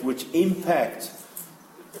things which impact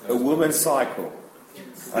a woman's cycle.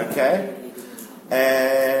 Okay?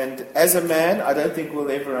 And as a man, I don't think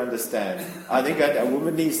we'll ever understand. I think a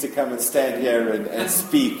woman needs to come and stand here and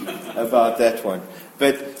speak about that one.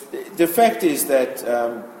 But the fact is that,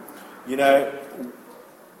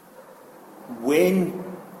 when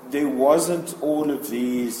there wasn't all of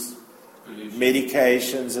these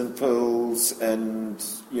medications and pills and,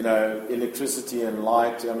 electricity and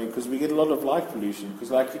light, because we get a lot of light pollution.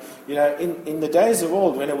 Because, in the days of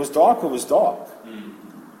old, when it was dark,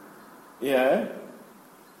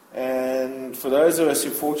 And for those of us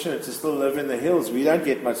who are fortunate to still live in the hills, we don't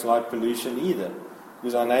get much light pollution either,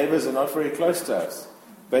 because our neighbours are not very close to us.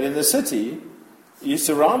 But in the city, you're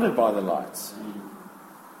surrounded by the lights.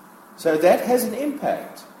 So that has an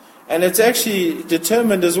impact. And it's actually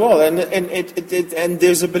determined as well. And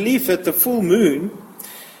there's a belief that the full moon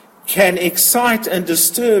can excite and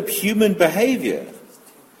disturb human behavior.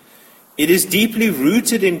 It is deeply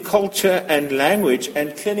rooted in culture and language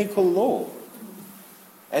and clinical law.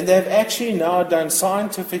 And they've actually now done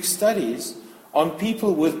scientific studies on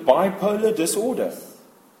people with bipolar disorder.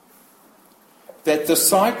 That the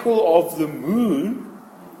cycle of the moon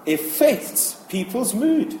affects people's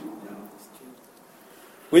mood.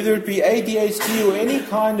 Whether it be ADHD or any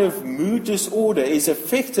kind of mood disorder is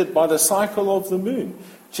affected by the cycle of the moon.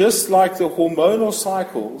 Just like the hormonal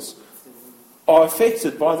cycles are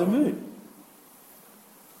affected by the moon.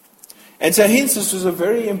 And so hence this was a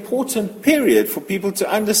very important period for people to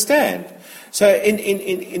understand. So in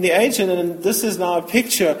the ancient, and this is now a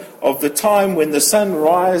picture of the time when the sun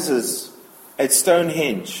rises at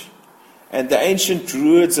Stonehenge. And the ancient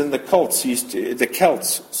Druids and the Celts used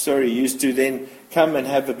to then come and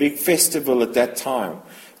have a big festival at that time.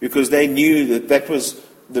 Because they knew that was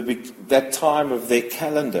that time of their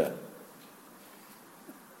calendar.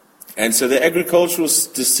 And so the agricultural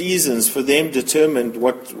seasons for them determined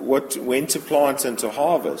when to plant and to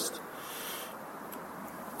harvest.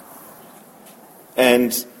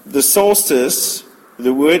 And the solstice,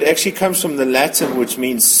 the word actually comes from the Latin, which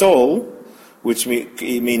means sol, which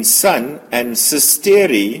means sun, and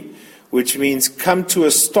sisteri, which means come to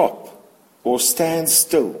a stop or stand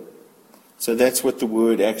still. So that's what the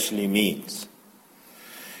word actually means.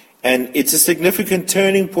 And it's a significant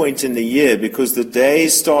turning point in the year because the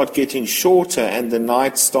days start getting shorter and the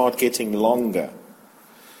nights start getting longer.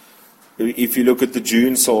 If you look at the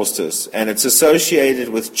June solstice, and it's associated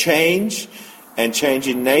with change and change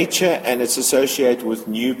in nature, and it's associated with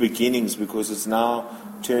new beginnings because it's now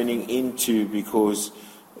turning into, because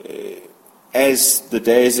as the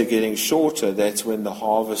days are getting shorter, that's when the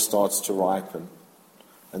harvest starts to ripen.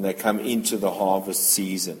 And they come into the harvest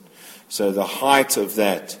season. So the height of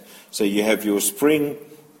that, so you have your spring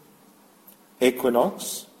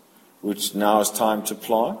equinox, which now is time to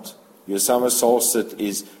plant. Your summer solstice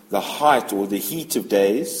is the height or the heat of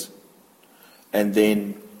days. And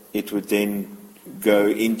then it would then go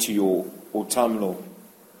into your autumnal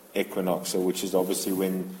equinox, which is obviously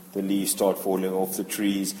when the leaves start falling off the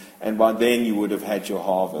trees. And by then you would have had your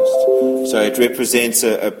harvest. So it represents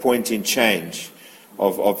a point in change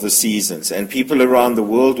of the seasons. And people around the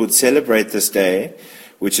world would celebrate this day,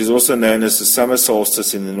 which is also known as the summer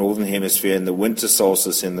solstice in the northern hemisphere and the winter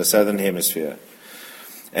solstice in the southern hemisphere.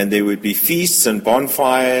 And there would be feasts and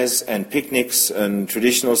bonfires and picnics and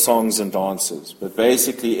traditional songs and dances. But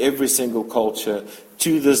basically every single culture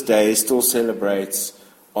to this day still celebrates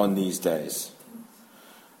on these days.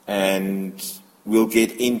 And we'll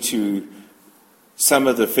get into some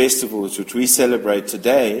of the festivals which we celebrate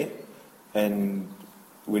today, and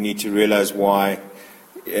we need to realize why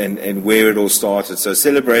and where it all started. So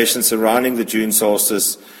celebrations surrounding the June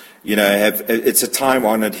solstice, it's a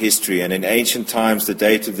time-honored history. And in ancient times, the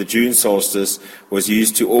date of the June solstice was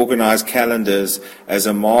used to organize calendars as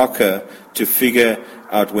a marker to figure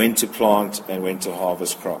out when to plant and when to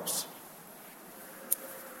harvest crops.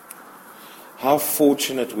 How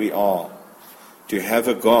fortunate we are to have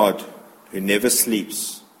a God who never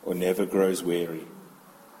sleeps or never grows weary.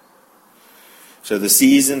 So the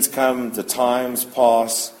seasons come, the times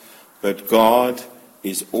pass, but God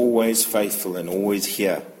is always faithful and always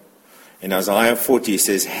here. In Isaiah 40 it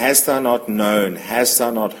says, "Hast thou not known, hast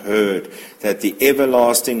thou not heard, that the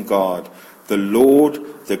everlasting God, the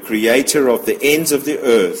Lord, the creator of the ends of the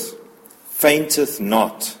earth, fainteth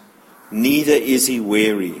not, neither is he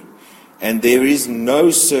weary, and there is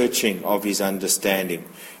no searching of his understanding."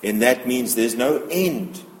 And that means there's no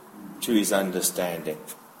end to his understanding.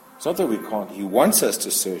 It's not that we can't. He wants us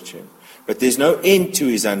to search him. But there's no end to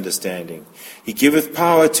his understanding. He giveth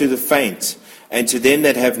power to the faint, and to them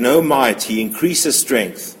that have no might he increaseth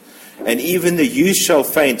strength. And even the youth shall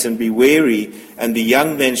faint and be weary, and the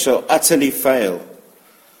young men shall utterly fail.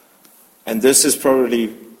 And this is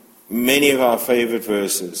probably many of our favorite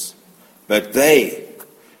verses. But they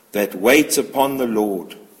that wait upon the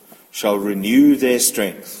Lord shall renew their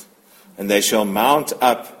strength, and they shall mount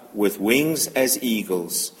up with wings as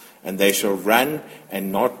eagles, and they shall run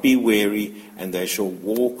and not be weary, and they shall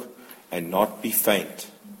walk and not be faint.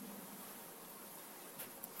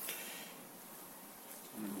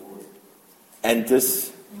 And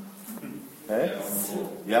this,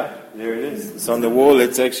 yeah, there it is. It's on the wall.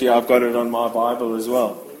 It's actually, I've got it on my Bible as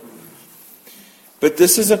well. But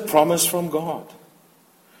this is a promise from God.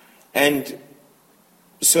 And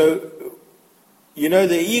so, you know,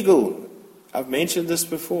 the eagle, I've mentioned this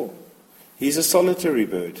before. He's a solitary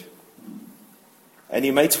bird. And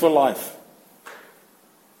he mates for life.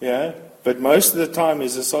 Yeah, but most of the time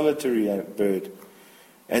he's a solitary bird.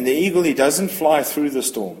 And the eagle, he doesn't fly through the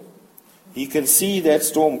storm. He can see that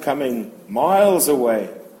storm coming miles away.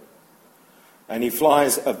 And he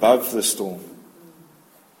flies above the storm.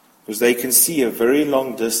 Because they can see a very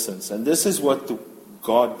long distance. And this is what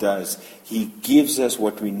God does. He gives us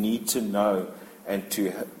what we need to know and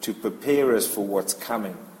to prepare us for what's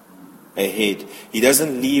coming ahead. He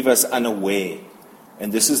doesn't leave us unaware.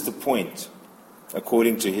 And this is the point,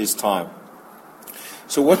 according to his time.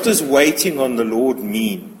 So what does waiting on the Lord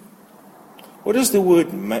mean? What does the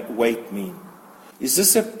word wait mean? Is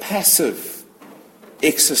this a passive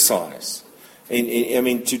exercise?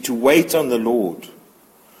 To wait on the Lord.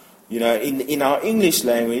 You know, in our English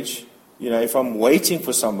language, you know, if I'm waiting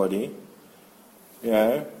for somebody, you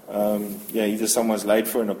know, either someone's late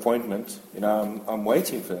for an appointment, you know, I'm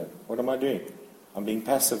waiting for them. What am I doing? I'm being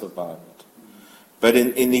passive about it. But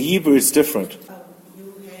in the Hebrew, it's different.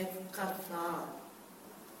 You have kafar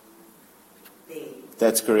there.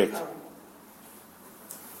 That's correct.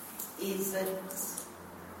 Is it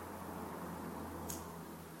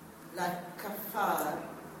like kafar,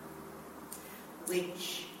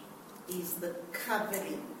 which is the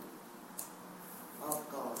covering of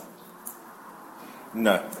God?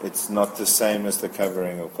 No, it's not the same as the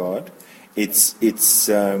covering of God. It's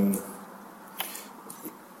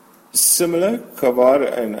similar,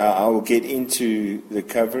 kavar, and I will get into the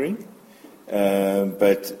covering,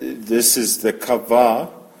 but this is the kavar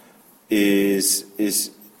is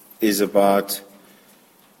about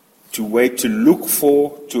to wait, to look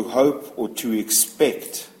for, to hope, or to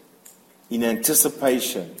expect in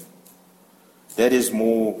anticipation. That is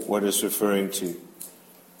more what it's referring to.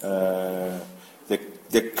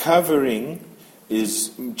 The covering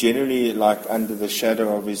is generally like under the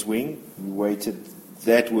shadow of his wing. You waited.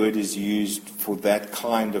 That word is used for that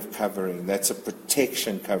kind of covering. That's a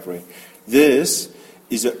protection covering. This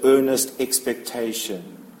is an earnest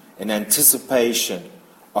expectation, an anticipation,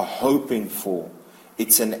 a hoping for.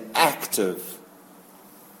 It's an active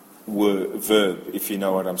verb, if you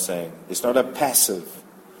know what I'm saying. It's not a passive.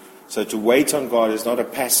 So to wait on God is not a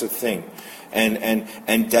passive thing.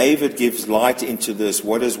 And David gives light into this.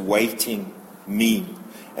 What does waiting mean?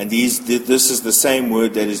 And this is the same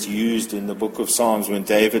word that is used in the book of Psalms when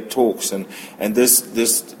David talks. And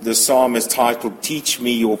this psalm is titled, "Teach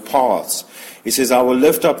me your paths." He says, "I will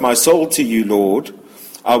lift up my soul to you, Lord.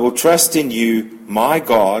 I will trust in you, my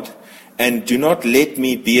God, and do not let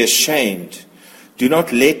me be ashamed. Do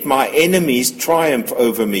not let my enemies triumph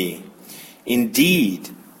over me. Indeed,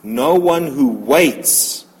 no one who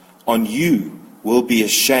waits on you will be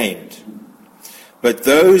ashamed. But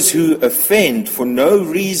those who offend for no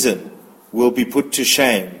reason will be put to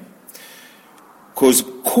shame. Cause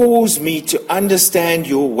me to understand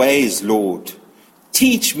your ways, Lord.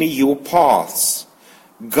 Teach me your paths.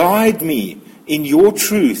 Guide me in your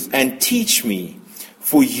truth and teach me.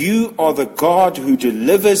 For you are the God who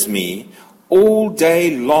delivers me. All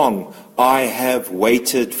day long I have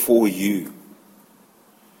waited for you."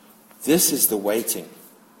 This is the waiting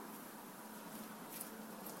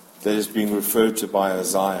that is being referred to by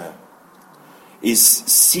Isaiah. is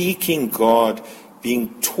seeking God,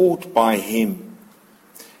 being taught by Him,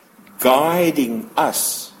 guiding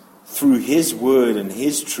us through His word and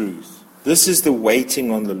His truth. This is the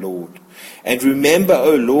waiting on the Lord. And remember,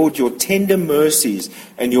 O Lord, your tender mercies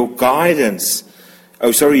and your guidance,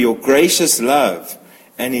 your gracious love,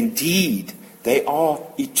 and indeed they are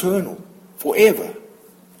eternal, forever.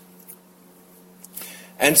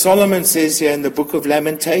 And Solomon says here in the book of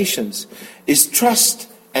Lamentations, is trust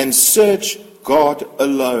and search God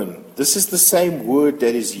alone. This is the same word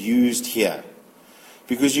that is used here.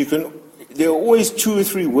 Because there are always 2 or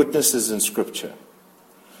 3 witnesses in Scripture.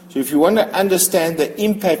 So if you want to understand the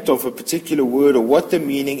impact of a particular word or what the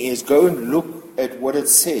meaning is, go and look at what it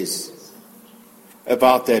says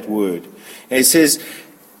about that word. And it says,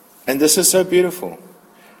 and this is so beautiful,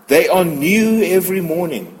 they are new every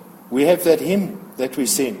morning. We have that hymn that we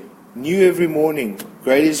sing, new every morning,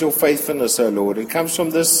 great is your faithfulness, O Lord. It comes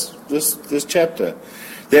from this chapter.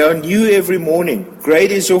 They are new every morning,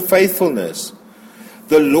 great is your faithfulness.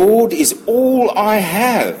 The Lord is all I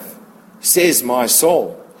have, says my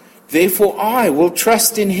soul. Therefore I will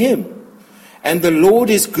trust in Him. And the Lord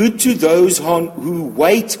is good to those who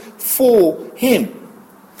wait for Him.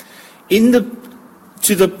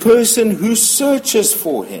 To the person who searches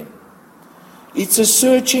for Him. It's a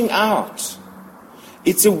searching out.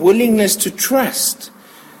 It's a willingness to trust.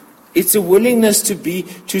 It's a willingness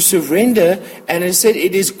to surrender. And it said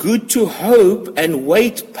it is good to hope and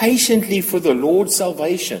wait patiently for the Lord's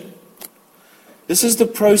salvation. This is the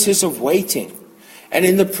process of waiting. And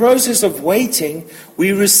in the process of waiting,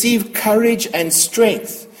 we receive courage and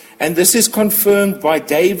strength. And this is confirmed by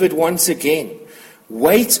David once again.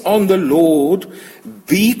 Wait on the Lord,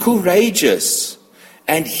 be courageous,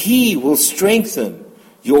 and He will strengthen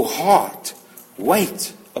your heart.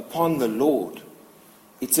 Wait upon the Lord.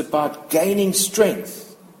 It's about gaining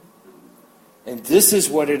strength. And this is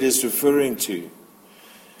what it is referring to.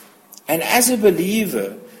 And as a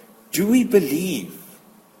believer, do we believe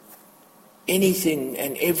anything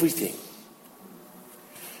and everything?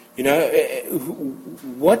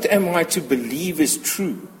 What am I to believe is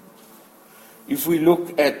true? If we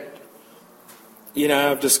look at,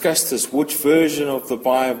 I've discussed this, which version of the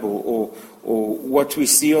Bible or what we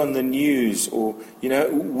see on the news or,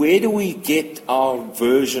 where do we get our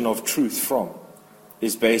version of truth from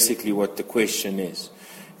is basically what the question is.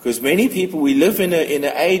 Because many people, we live in an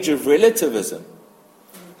age of relativism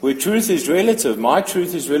where truth is relative. My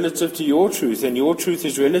truth is relative to your truth and your truth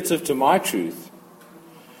is relative to my truth.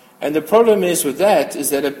 And the problem is with that is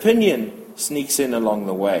that opinion sneaks in along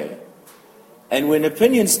the way. And when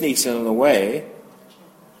opinion sneaks in on the way,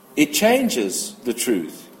 it changes the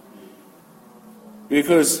truth.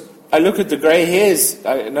 Because I look at the grey hairs,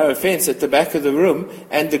 no offense, at the back of the room,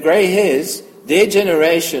 and the grey hairs, their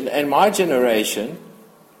generation and my generation,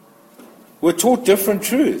 were taught different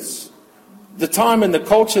truths. The time and the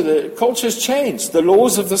culture's changed. The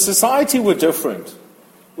laws of the society were different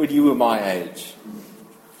when you were my age.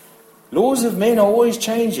 Laws of men are always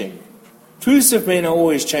changing. Truths of men are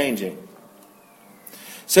always changing.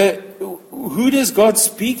 So, who does God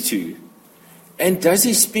speak to? And does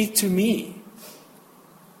He speak to me?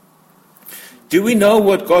 Do we know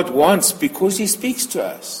what God wants because He speaks to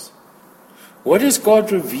us? What does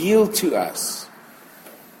God reveal to us?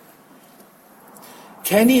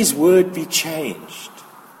 Can His word be changed?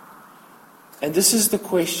 And this is the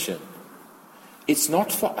question. It's not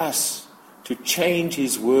for us to change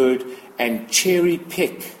His word and cherry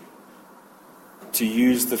pick, to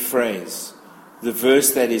use the phrase, the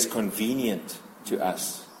verse that is convenient to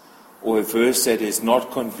us, or a verse that is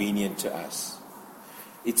not convenient to us.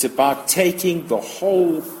 It's about taking the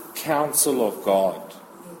whole counsel of God.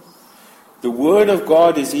 The word of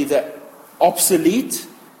God is either obsolete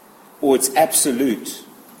or it's absolute.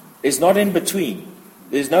 There's not in between.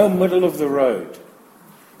 There's no middle of the road.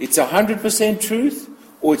 It's 100% truth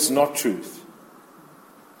or it's not truth.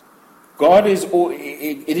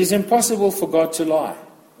 It is impossible for God to lie.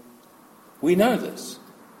 We know this.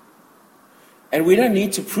 And we don't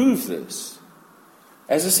need to prove this.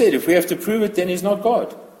 As I said, if we have to prove it, then He's not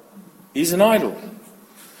God. He's an idol.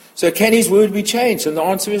 So can His word be changed? And the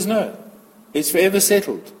answer is no. It's forever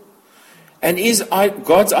settled. And is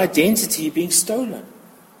God's identity being stolen?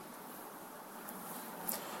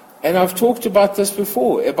 And I've talked about this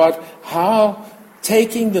before, about how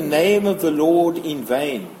taking the name of the Lord in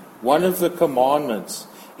vain, one of the commandments,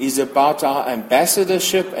 is about our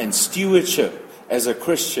ambassadorship and stewardship as a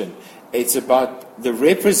Christian. It's about the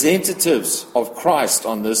representatives of Christ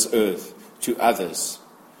on this earth to others.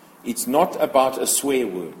 It's not about a swear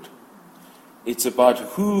word. It's about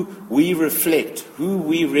who we reflect, who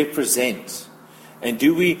we represent. And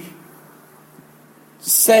do we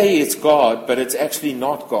say it's God, but it's actually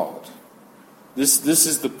not God? This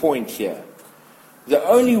is the point here. The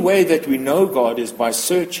only way that we know God is by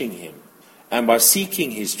searching Him and by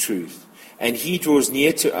seeking His truth. And He draws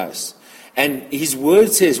near to us. And His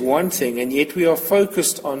word says one thing, and yet we are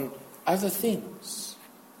focused on other things.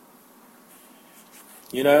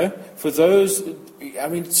 You know, for those,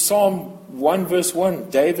 Psalm 1 verse 1,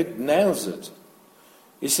 David nails it.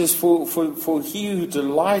 He says, for he who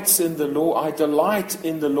delights in the law, I delight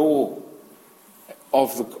in the law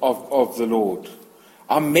of the Lord.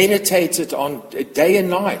 I meditate it on day and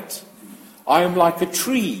night. I am like a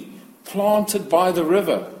tree planted by the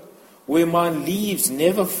river, where my leaves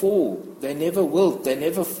never fall, they never wilt, they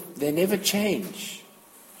never change.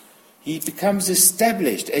 He becomes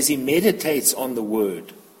established as he meditates on the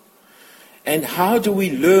word. And how do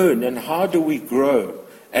we learn and how do we grow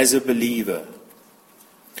as a believer?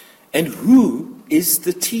 And who is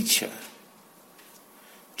the teacher?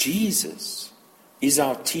 Jesus is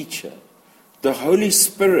our teacher. The Holy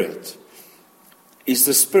Spirit is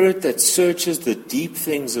the Spirit that searches the deep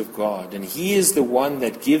things of God. And He is the one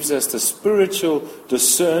that gives us the spiritual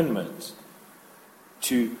discernment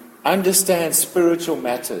to understand spiritual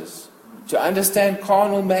matters. To understand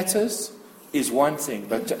carnal matters is one thing,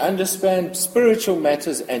 but to understand spiritual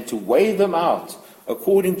matters and to weigh them out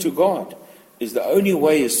according to God is the only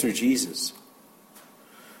way is through Jesus.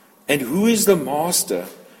 And who is the master,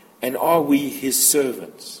 and are we His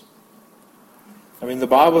servants? The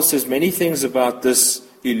Bible says many things about this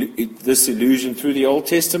illusion through the Old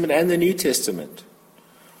Testament and the New Testament.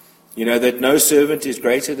 You know, that no servant is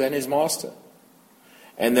greater than his master.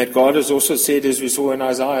 And that God has also said, as we saw in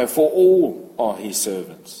Isaiah, for all are His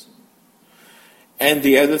servants. And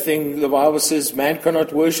the other thing, the Bible says, man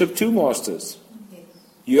cannot worship two masters.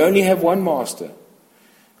 You only have one master.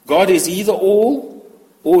 God is either all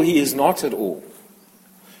or He is not at all.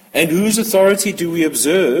 And whose authority do we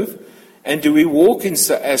observe? And do we walk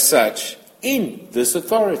as such in this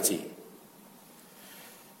authority?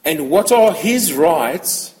 And what are His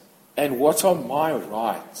rights and what are my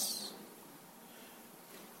rights?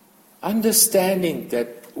 Understanding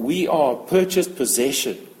that we are purchased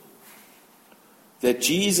possession, that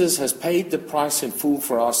Jesus has paid the price in full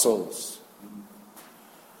for our souls.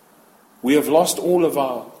 We have lost all of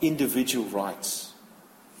our individual rights.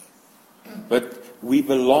 But we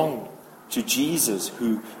belong to Jesus,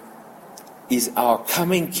 who is our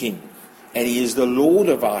coming King, and He is the Lord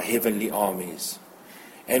of our heavenly armies.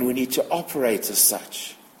 And we need to operate as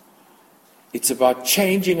such. It's about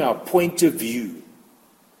changing our point of view.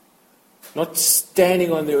 Not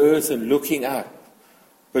standing on the earth and looking up,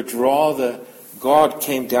 but rather God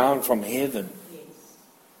came down from heaven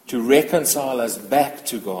to reconcile us back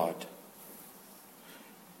to God.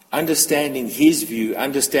 Understanding His view,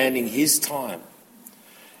 understanding His time.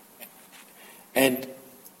 And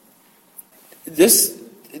this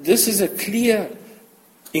is a clear,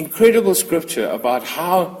 incredible scripture about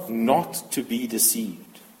how not to be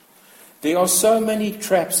deceived. There are so many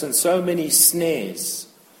traps and so many snares,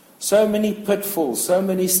 so many pitfalls, so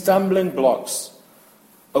many stumbling blocks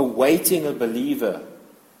awaiting a believer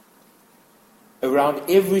around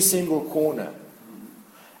every single corner.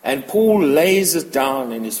 And Paul lays it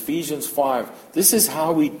down in Ephesians 5. This is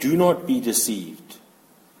how we do not be deceived.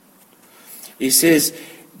 He says,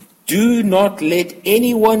 do not let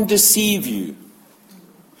anyone deceive you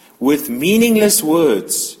with meaningless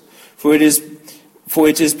words, for it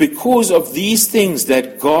is because of these things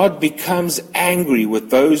that God becomes angry with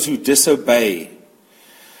those who disobey.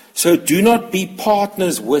 So do not be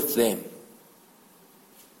partners with them.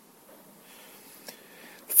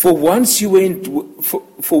 For once you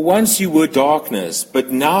were darkness, but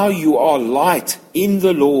now you are light in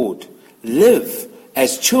the Lord. Live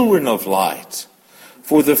as children of light.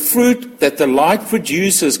 For the fruit that the light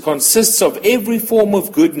produces consists of every form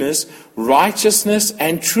of goodness, righteousness,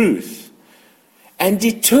 and truth. And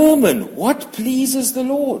determine what pleases the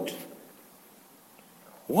Lord.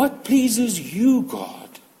 What pleases you, God?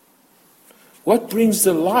 What brings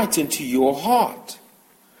delight into your heart?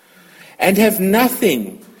 And have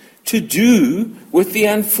nothing to do with the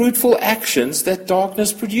unfruitful actions that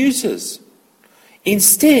darkness produces.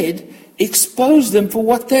 Instead, expose them for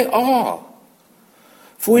what they are.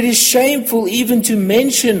 For it is shameful even to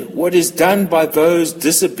mention what is done by those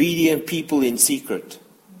disobedient people in secret.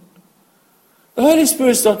 The Holy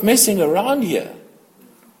Spirit's not messing around here.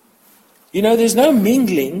 You know, there's no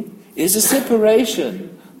mingling, there's a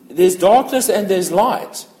separation. There's darkness and there's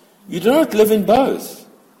light. You do not live in both.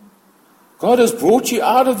 God has brought you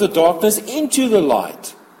out of the darkness into the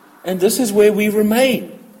light. And this is where we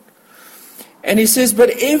remain. And he says,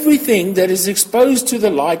 but everything that is exposed to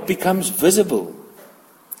the light becomes visible.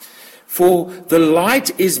 For the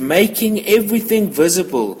light is making everything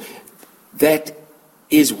visible. That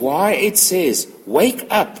is why it says, wake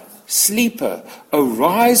up, sleeper,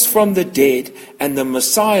 arise from the dead, and the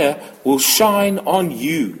Messiah will shine on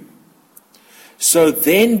you. So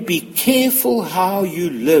then be careful how you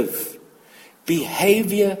live.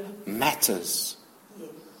 Behavior matters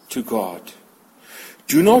to God.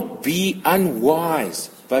 Do not be unwise,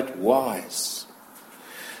 but wise.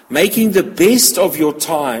 Making the best of your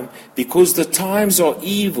time, because the times are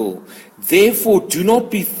evil. Therefore do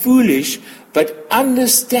not be foolish, but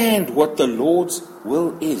understand what the Lord's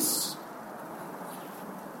will is.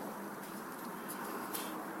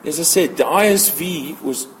 As I said, the ISV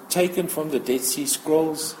was taken from the Dead Sea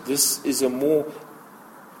Scrolls. This is a more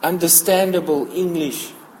understandable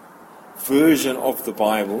English version of the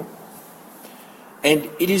Bible. And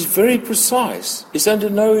it is very precise. It's under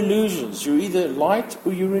no illusions. You're either light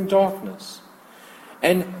or you're in darkness.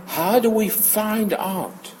 And how do we find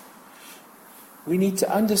out? We need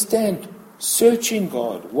to understand, searching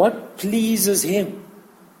God, what pleases Him.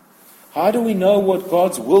 How do we know what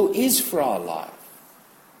God's will is for our life?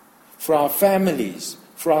 For our families,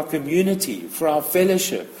 for our community, for our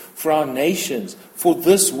fellowship, for our nations, for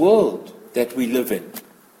this world that we live in.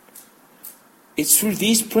 It's through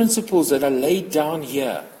these principles that are laid down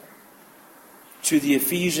here to the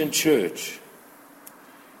Ephesian church.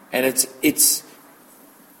 And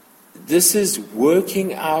this is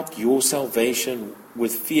working out your salvation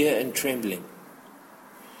with fear and trembling.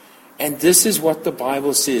 And this is what the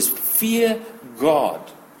Bible says. Fear God,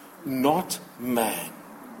 not man.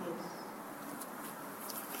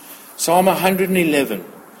 Psalm 111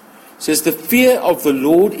 says, the fear of the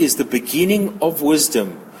Lord is the beginning of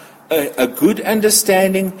wisdom. A good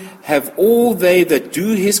understanding have all they that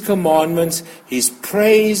do His commandments. His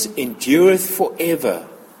praise endureth forever.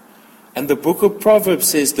 And the book of Proverbs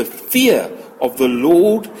says, the fear of the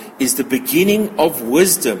Lord is the beginning of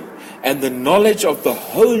wisdom, and the knowledge of the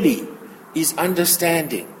holy is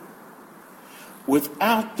understanding.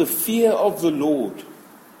 Without the fear of the Lord,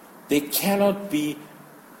 there cannot be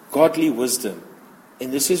godly wisdom.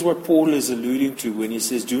 And this is what Paul is alluding to when he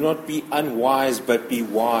says, do not be unwise, but be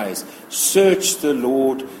wise. Search the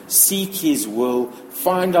Lord, seek His will,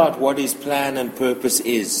 find out what His plan and purpose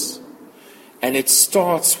is. And it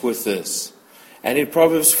starts with this. And in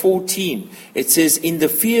Proverbs 14, it says, in the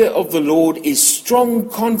fear of the Lord is strong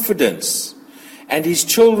confidence, and His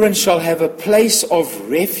children shall have a place of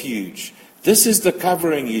refuge. This is the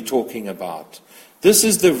covering you're talking about. This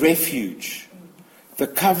is the refuge, the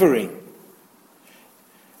covering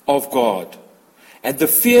of God. And the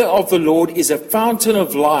fear of the Lord is a fountain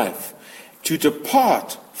of life, to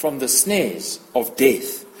depart from the snares of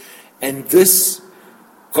death. And this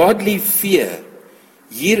godly fear,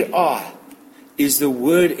 yirah, is the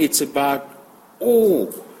word. It's about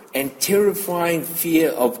awe and terrifying fear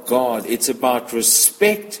of God. It's about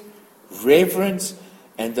respect, reverence,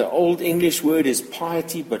 and the old English word is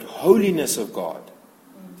piety, but holiness of God.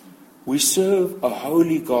 We serve a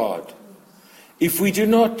holy God. If we do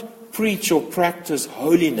not preach or practice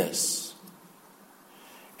holiness,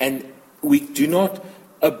 and we do not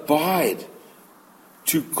abide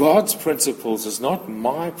to God's principles, it's not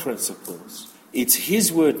my principles, it's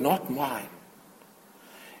His word, not mine.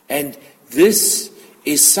 And this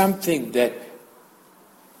is something that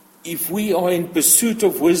if we are in pursuit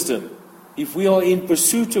of wisdom, if we are in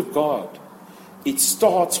pursuit of God, it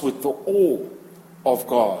starts with the awe of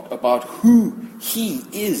God about who He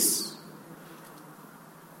is.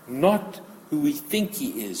 Not who we think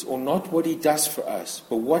He is, or not what He does for us,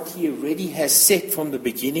 but what He already has set from the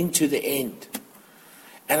beginning to the end.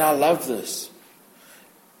 And I love this.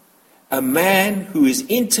 A man who is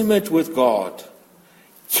intimate with God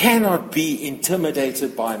cannot be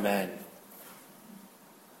intimidated by man.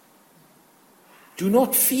 Do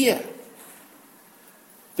not fear.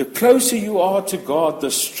 The closer you are to God,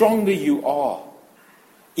 the stronger you are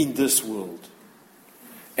in this world.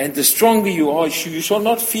 And the stronger you are, you shall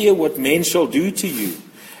not fear what men shall do to you.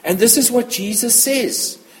 And this is what Jesus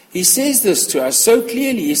says. He says this to us so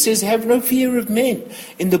clearly. He says, have no fear of men.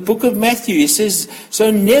 In the book of Matthew, He says, so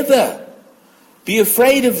never be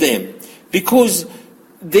afraid of them, because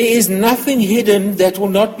there is nothing hidden that will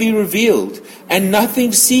not be revealed, and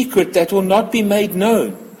nothing secret that will not be made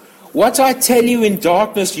known. What I tell you in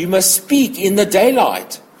darkness, you must speak in the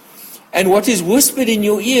daylight. And what is whispered in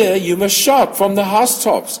your ear, you must shout from the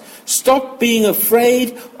housetops. Stop being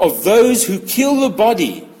afraid of those who kill the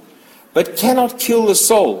body, but cannot kill the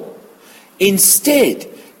soul. Instead,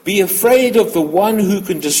 Be afraid of the one who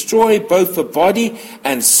can destroy both the body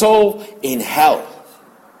and soul in hell.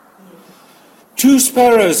 2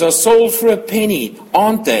 sparrows are sold for a penny,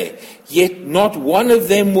 aren't they? Yet not one of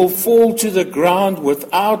them will fall to the ground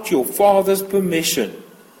without your Father's permission.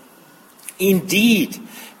 Indeed,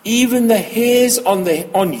 even the hairs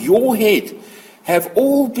on your head have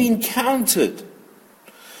all been counted.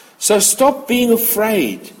 So stop being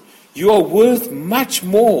afraid. You are worth much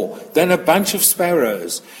more than a bunch of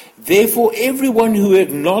sparrows. Therefore, everyone who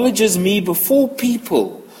acknowledges me before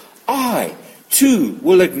people, I too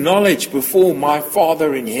will acknowledge before my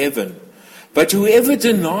Father in heaven. But whoever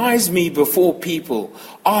denies me before people,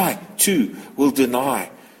 I too will deny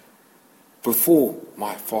before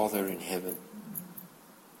my Father in heaven.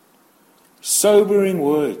 Sobering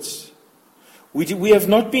words. We have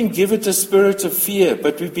not been given a spirit of fear,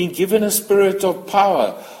 but we've been given a spirit of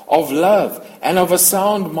power, of love, and of a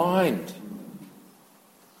sound mind.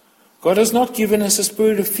 God has not given us a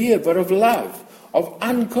spirit of fear, but of love, of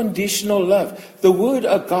unconditional love. The word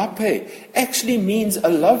agape actually means a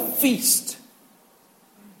love feast.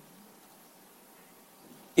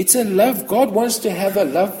 It's a love. God wants to have a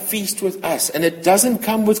love feast with us, and it doesn't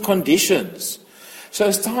come with conditions. So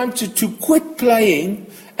it's time to quit playing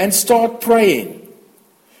and start praying.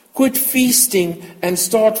 Quit feasting and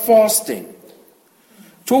start fasting.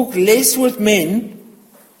 Talk less with men.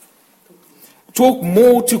 Talk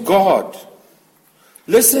more to God.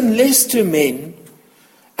 Listen less to men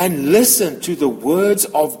and listen to the words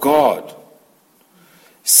of God.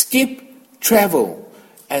 Skip travel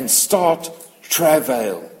and start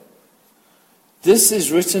travail. This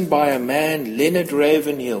is written by a man, Leonard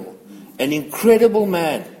Ravenhill, an incredible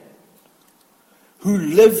man who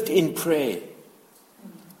lived in prayer.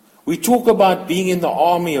 We talk about being in the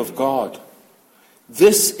army of God.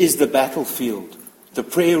 This is the battlefield, the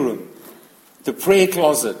prayer room, the prayer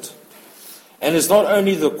closet. And it's not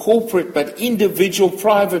only the corporate but individual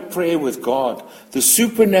private prayer with God, the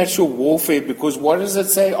supernatural warfare, because what does it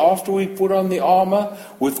say after we put on the armor?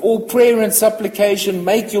 With all prayer and supplication,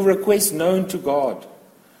 make your requests known to God.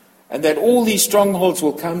 And that all these strongholds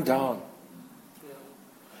will come down.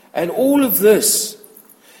 And all of this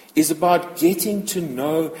is about getting to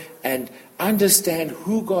know and understand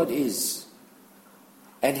who God is.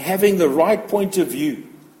 And having the right point of view.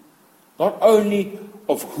 Not only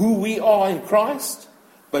of who we are in Christ,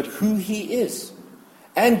 but who He is.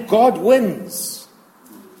 And God wins.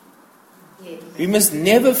 We must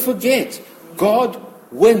never forget, God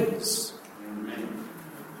wins.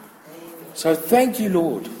 So thank you,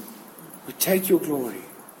 Lord. We take your glory.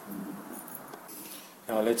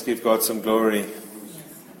 Now let's give God some glory.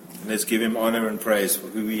 And let's give Him honor and praise for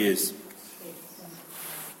who He is.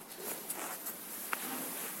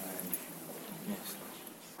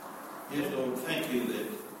 Yes, Lord, thank you that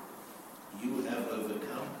you have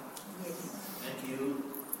overcome. Thank you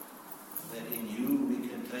that in you we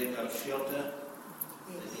can take our shelter.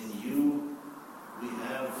 That in you we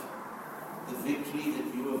have the victory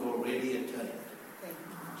that you have already attained.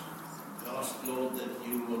 We ask, Lord, that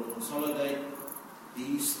you will consolidate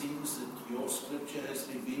these things that your scripture has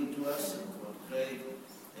revealed to us and what Craig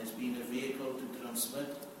has been a vehicle to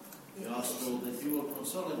transmit. We ask, Lord, that you will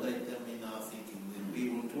consolidate them in our thinking, that we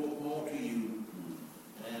will talk more to you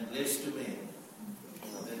and less to men,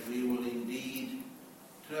 that we will indeed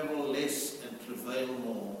travel less and travail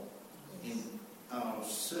more in our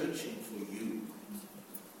searching for you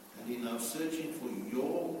and in our searching for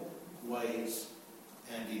your ways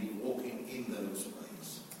and in walking in those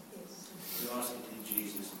ways. We ask it in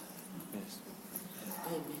Jesus' name.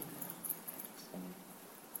 Amen.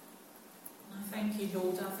 I thank you,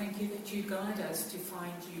 Lord. I thank you that you guide us to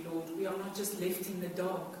find you, Lord. We are not just left in the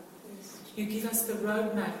dark. You give us the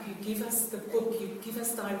roadmap. You give us the book. You give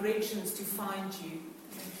us directions to find you.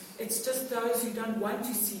 It's just those who don't want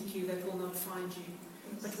to seek you that will not find you.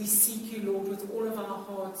 But we seek you, Lord, with all of our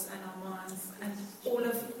hearts and our minds and all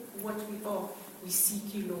of what we are. We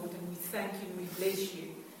seek you, Lord, and we thank you and we bless you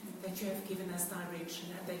that you have given us direction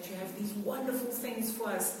and that you have these wonderful things for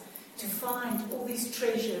us to find, all these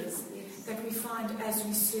treasures that we find as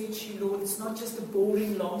we search you, Lord. It's not just a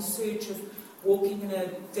boring, long search of walking in a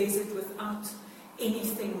desert without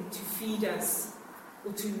anything to feed us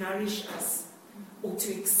or to nourish us or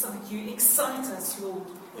to excite you. Excite us, Lord.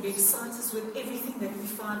 You excite us with everything that we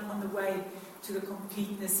find on the way to the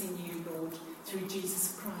completeness in you, Lord. Through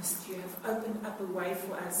Jesus Christ, you have opened up a way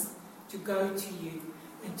for us to go to you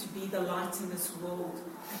and to be the light in this world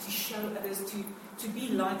and to show others to be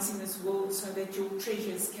lights in this world so that your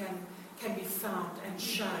treasures can be found and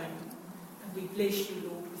shown. And we bless you,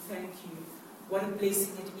 Lord. We thank you. What a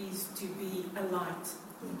blessing it is to be a light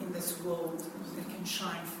in this world that can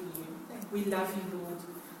shine for you. We love you, Lord,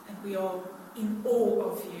 and we are in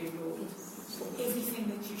awe of you, Lord, for everything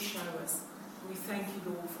that you show us. We thank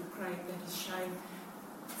you, Lord, for Craig that is showing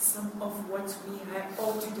some of what we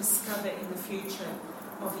are to discover in the future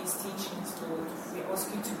of his teachings, Lord. We ask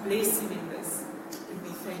you to bless him in this, and we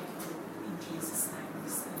thank you in Jesus' name. We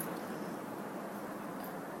say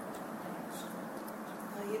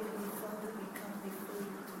Our Heavenly Father, we come before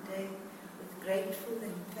you today with grateful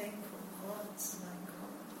and thankful hearts, my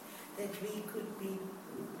God, that we could be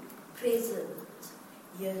present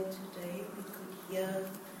here today. We could hear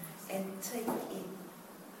and take in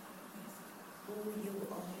who you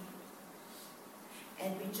are.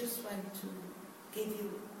 And we just want to give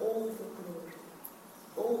you all the glory,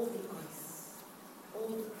 all the honor, all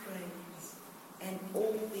the praise, and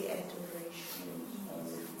all the adoration.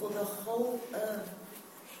 For the whole earth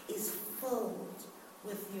is filled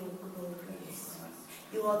with your glory.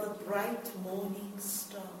 You are the bright morning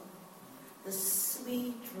star, the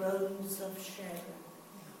sweet rose of Sharon.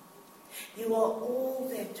 You are all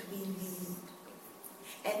that we need,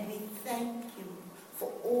 and we thank you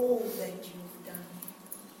for all that you've done.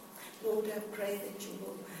 Lord, I pray that you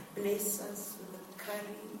will bless us with the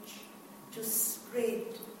courage to spread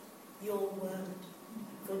your word.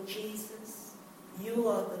 For Jesus, you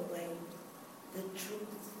are the way, the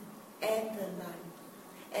truth, and the life,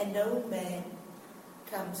 and no man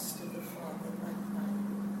comes to the Father but by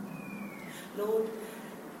you. Lord,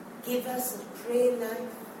 give us a prayer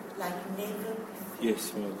life like never before.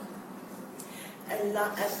 Yes, Lord. A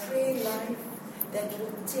prayer life that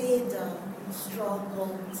will tear down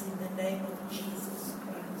strongholds in the name of Jesus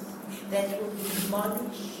Christ, that will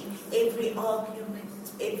demolish every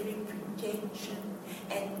argument, every pretension,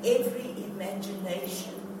 and every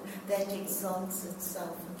imagination that exalts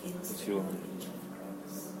itself against the knowledge of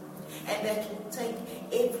Christ, and that will take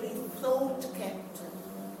every thought captive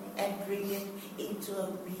and bring it into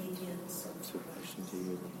obedience of Christ.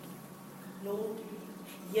 Lord,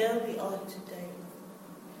 here we are today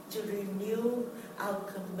to renew our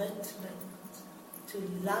commitment to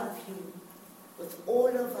love you with all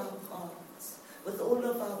of our hearts, with all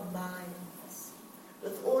of our minds,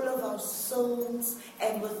 with all of our souls,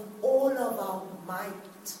 and with all of our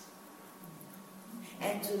might,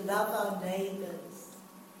 and to love our neighbors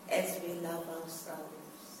as we love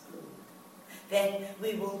ourselves, Lord. That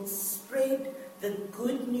we will spread the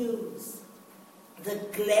good news, the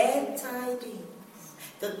glad tidings,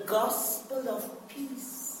 the gospel of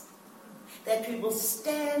peace, that we will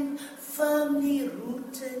stand firmly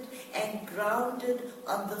rooted and grounded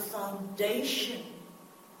on the foundation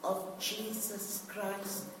of Jesus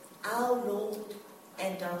Christ, our Lord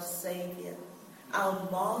and our Savior, our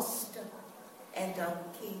Master and our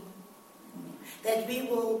King. That we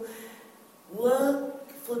will work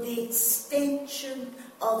for the extension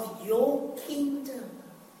of your kingdom,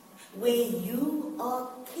 where you are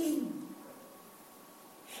King.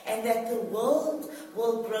 And that the world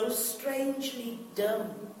will grow strangely dim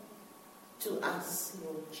to us,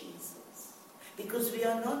 Lord Jesus, because we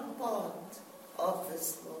are not part of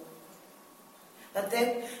this world. But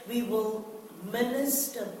that we will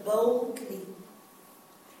minister boldly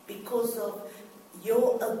because of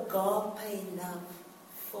your agape love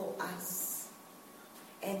for us.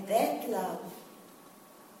 And that love,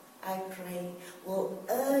 I pray, will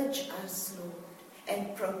urge us, Lord,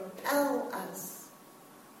 and propel us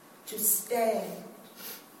to stand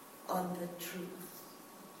on the truth,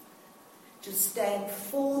 to stand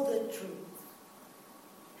for the truth,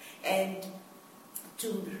 and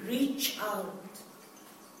to reach out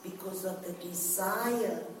because of the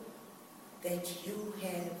desire that you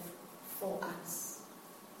have for us,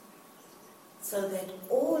 so that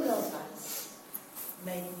all of us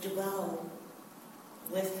may dwell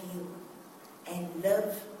with you and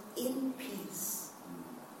live in peace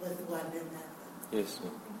with one another. Yes,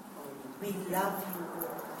 Lord. We love you,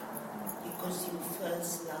 Lord, because you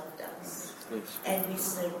first loved us. Yes. And we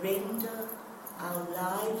surrender our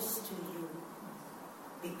lives to you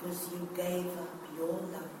because you gave up your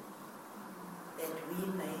life, that we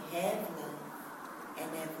may have life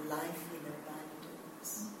and have life in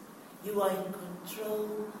abundance. You are in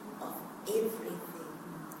control of everything.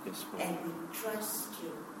 Yes, Lord. And we trust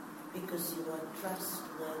you because you are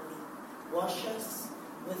trustworthy. Wash us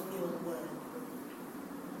with your word.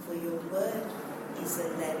 For your word is a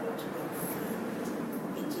lamp to our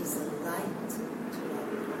feet. It is a light to our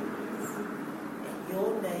paths. And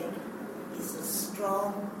your name is a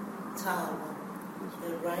strong tower.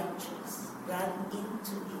 The righteous run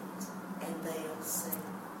into it and they are saved.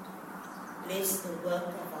 Bless the work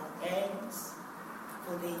of our hands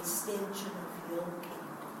for the extension of your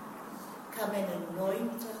kingdom. Come and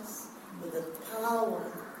anoint us with the power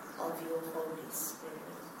of your Holy Spirit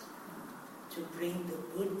to bring the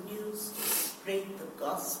good news, to spread the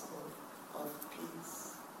gospel of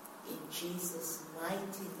peace. In Jesus'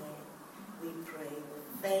 mighty name we pray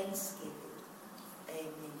with thanksgiving.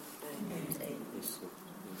 Amen. Amen. Amen.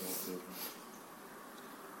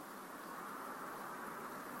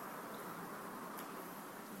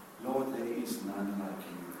 Lord, there is none like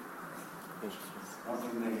you. Not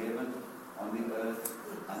in the heaven, on the earth,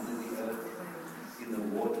 under the earth, in the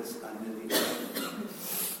waters under the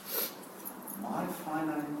earth. My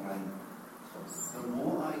finite brain, the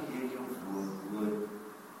more I hear your word,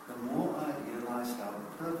 the more I realize how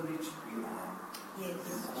privileged we are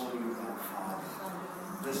to call you our Father.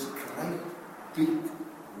 This great, big,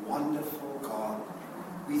 wonderful God.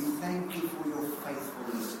 We thank you for your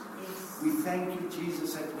faithfulness. We thank you,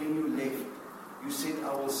 Jesus, that when you left, you said,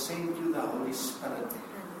 I will send you the Holy Spirit.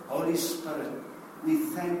 Holy Spirit, we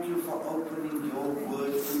thank you for opening your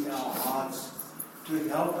word in our hearts to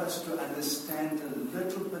help us to understand a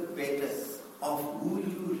little bit better of who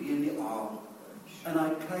you really are. And I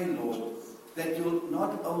pray, Lord, that you'll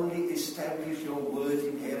not only establish your word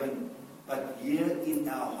in heaven, but here in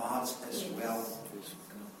our hearts as well.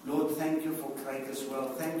 Lord, thank you for Craig as well.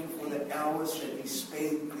 Thank you for the hours that he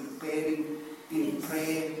spent preparing in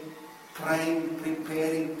prayer, praying,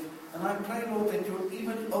 preparing. And I pray, Lord, that you'll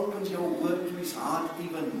even open your word to his heart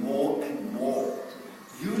even more and more.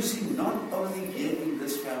 Using not only here in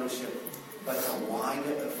this fellowship, but a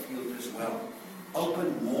wider field as well.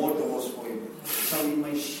 Open more doors for him, so he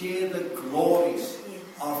may share the glories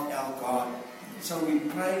of our God. So we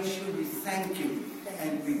praise you, we thank you,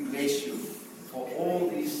 and we bless you for all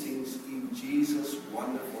these things in Jesus'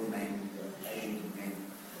 wonderful name. Amen.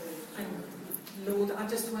 And Lord, I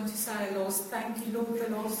just want to say, Lord, thank you, Lord. The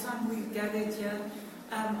last time we gathered here,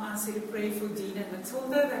 I said a prayer for Dean and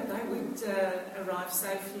Matilda that they would arrive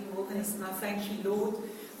safely in Wilderness. And I thank you, Lord,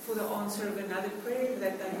 for the answer of another prayer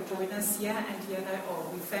that they would join us here, and here they are.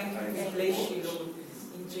 We thank you, we bless you, Lord,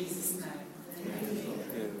 in Jesus' name.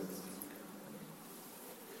 Amen.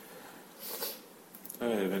 Oh,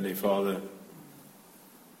 Heavenly Father,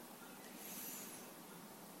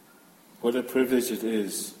 what a privilege it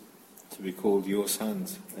is to be called your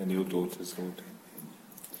sons and your daughters, Lord.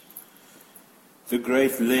 The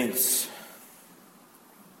great lengths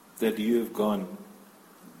that you have gone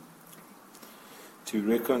to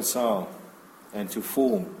reconcile and to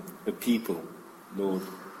form a people, Lord.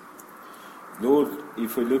 Lord,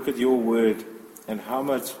 if we look at your word and how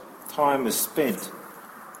much time is spent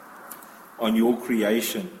on your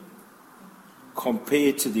creation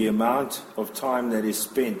compared to the amount of time that is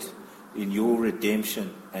spent in your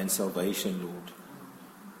redemption and salvation, Lord.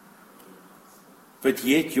 But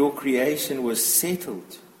yet your creation was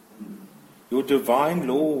settled. Your divine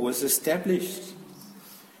law was established.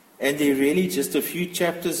 And there are really just a few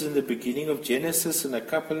chapters in the beginning of Genesis and a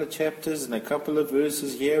couple of chapters and a couple of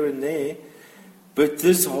verses here and there. But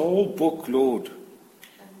this whole book, Lord,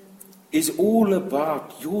 is all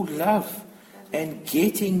about your love and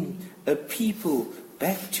getting a people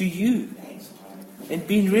back to you and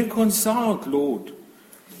being reconciled, Lord.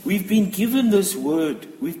 We've been given this word.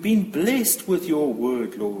 We've been blessed with your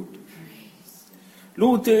word, Lord.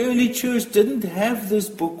 Lord, the early church didn't have this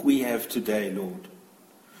book we have today, Lord.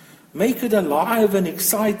 Make it alive and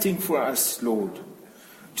exciting for us, Lord,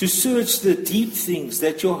 to search the deep things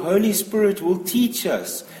that your Holy Spirit will teach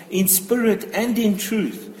us in spirit and in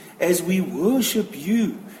truth as we worship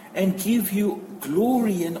you and give you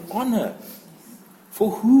glory and honor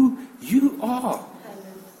for who you are.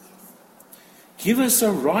 Give us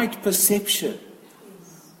a right perception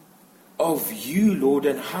of you, Lord,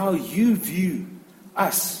 and how you view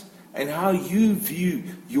us and how you view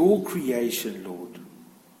your creation, Lord.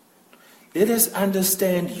 Let us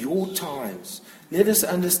understand your times. Let us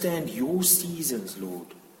understand your seasons, Lord.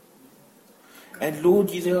 And Lord,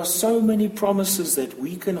 there are so many promises that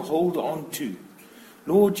we can hold on to.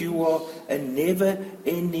 Lord, you are a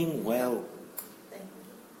never-ending well.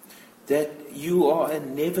 That you are a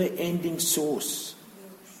never-ending source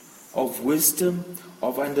of wisdom,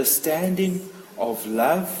 of understanding, of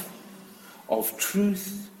love, of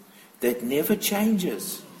truth that never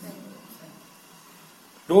changes.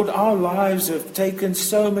 Lord, our lives have taken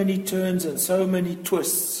so many turns and so many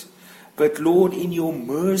twists. But Lord, in your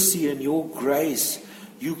mercy and your grace,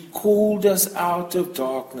 you called us out of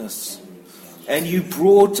darkness and you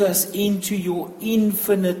brought us into your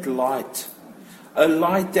infinite light. A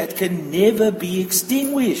light that can never be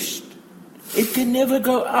extinguished. It can never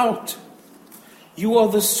go out. You are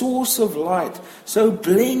the source of light. So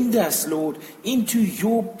blend us, Lord, into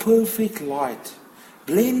your perfect light.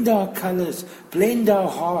 Blend our colors, blend our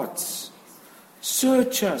hearts.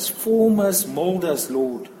 Search us, form us, mold us,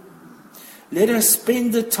 Lord. Let us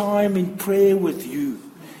spend the time in prayer with you,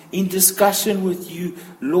 in discussion with you,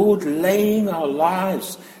 Lord, laying our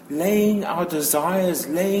lives, laying our desires,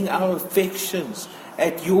 laying our affections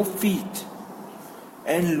at your feet.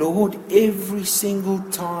 And Lord, every single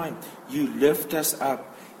time you lift us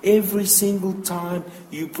up, every single time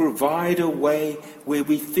you provide a way where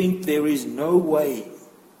we think there is no way,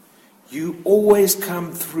 you always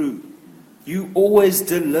come through. You always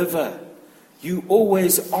deliver. You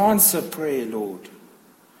always answer prayer, Lord.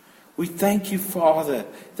 We thank you, Father,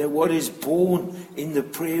 that what is born in the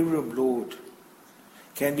prayer room, Lord,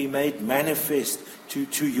 can be made manifest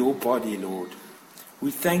to your body, Lord.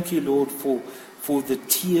 We thank you, Lord, for the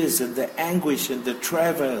tears and the anguish and the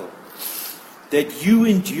travail that you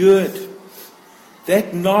endured.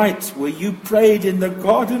 That night where you prayed in the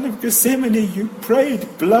Garden of Gethsemane, you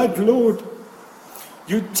prayed blood, Lord.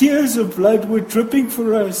 Your tears of blood were dripping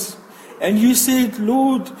for us. And you said,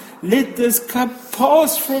 Lord, let this cup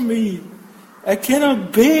pass from me. I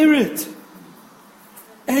cannot bear it.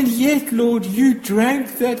 And yet, Lord, you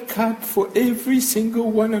drank that cup for every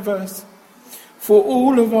single one of us. For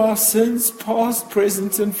all of our sins, past,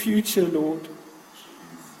 present, and future, Lord.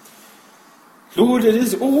 Lord, it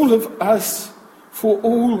is all of us for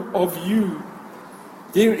all of you.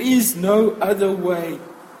 There is no other way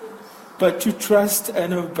but to trust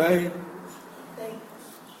and obey.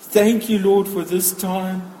 Thank you, Lord, for this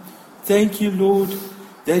time. Thank you, Lord,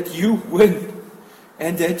 that you win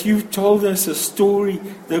and that you've told us a story,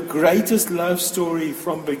 the greatest love story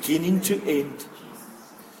from beginning to end.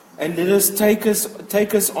 And let us take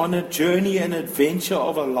us on a journey and adventure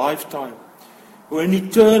of a lifetime, or an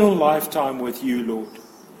eternal lifetime with you, Lord.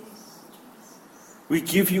 We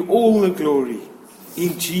give you all the glory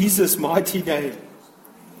in Jesus' mighty name.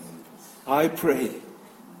 I pray.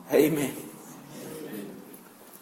 Amen.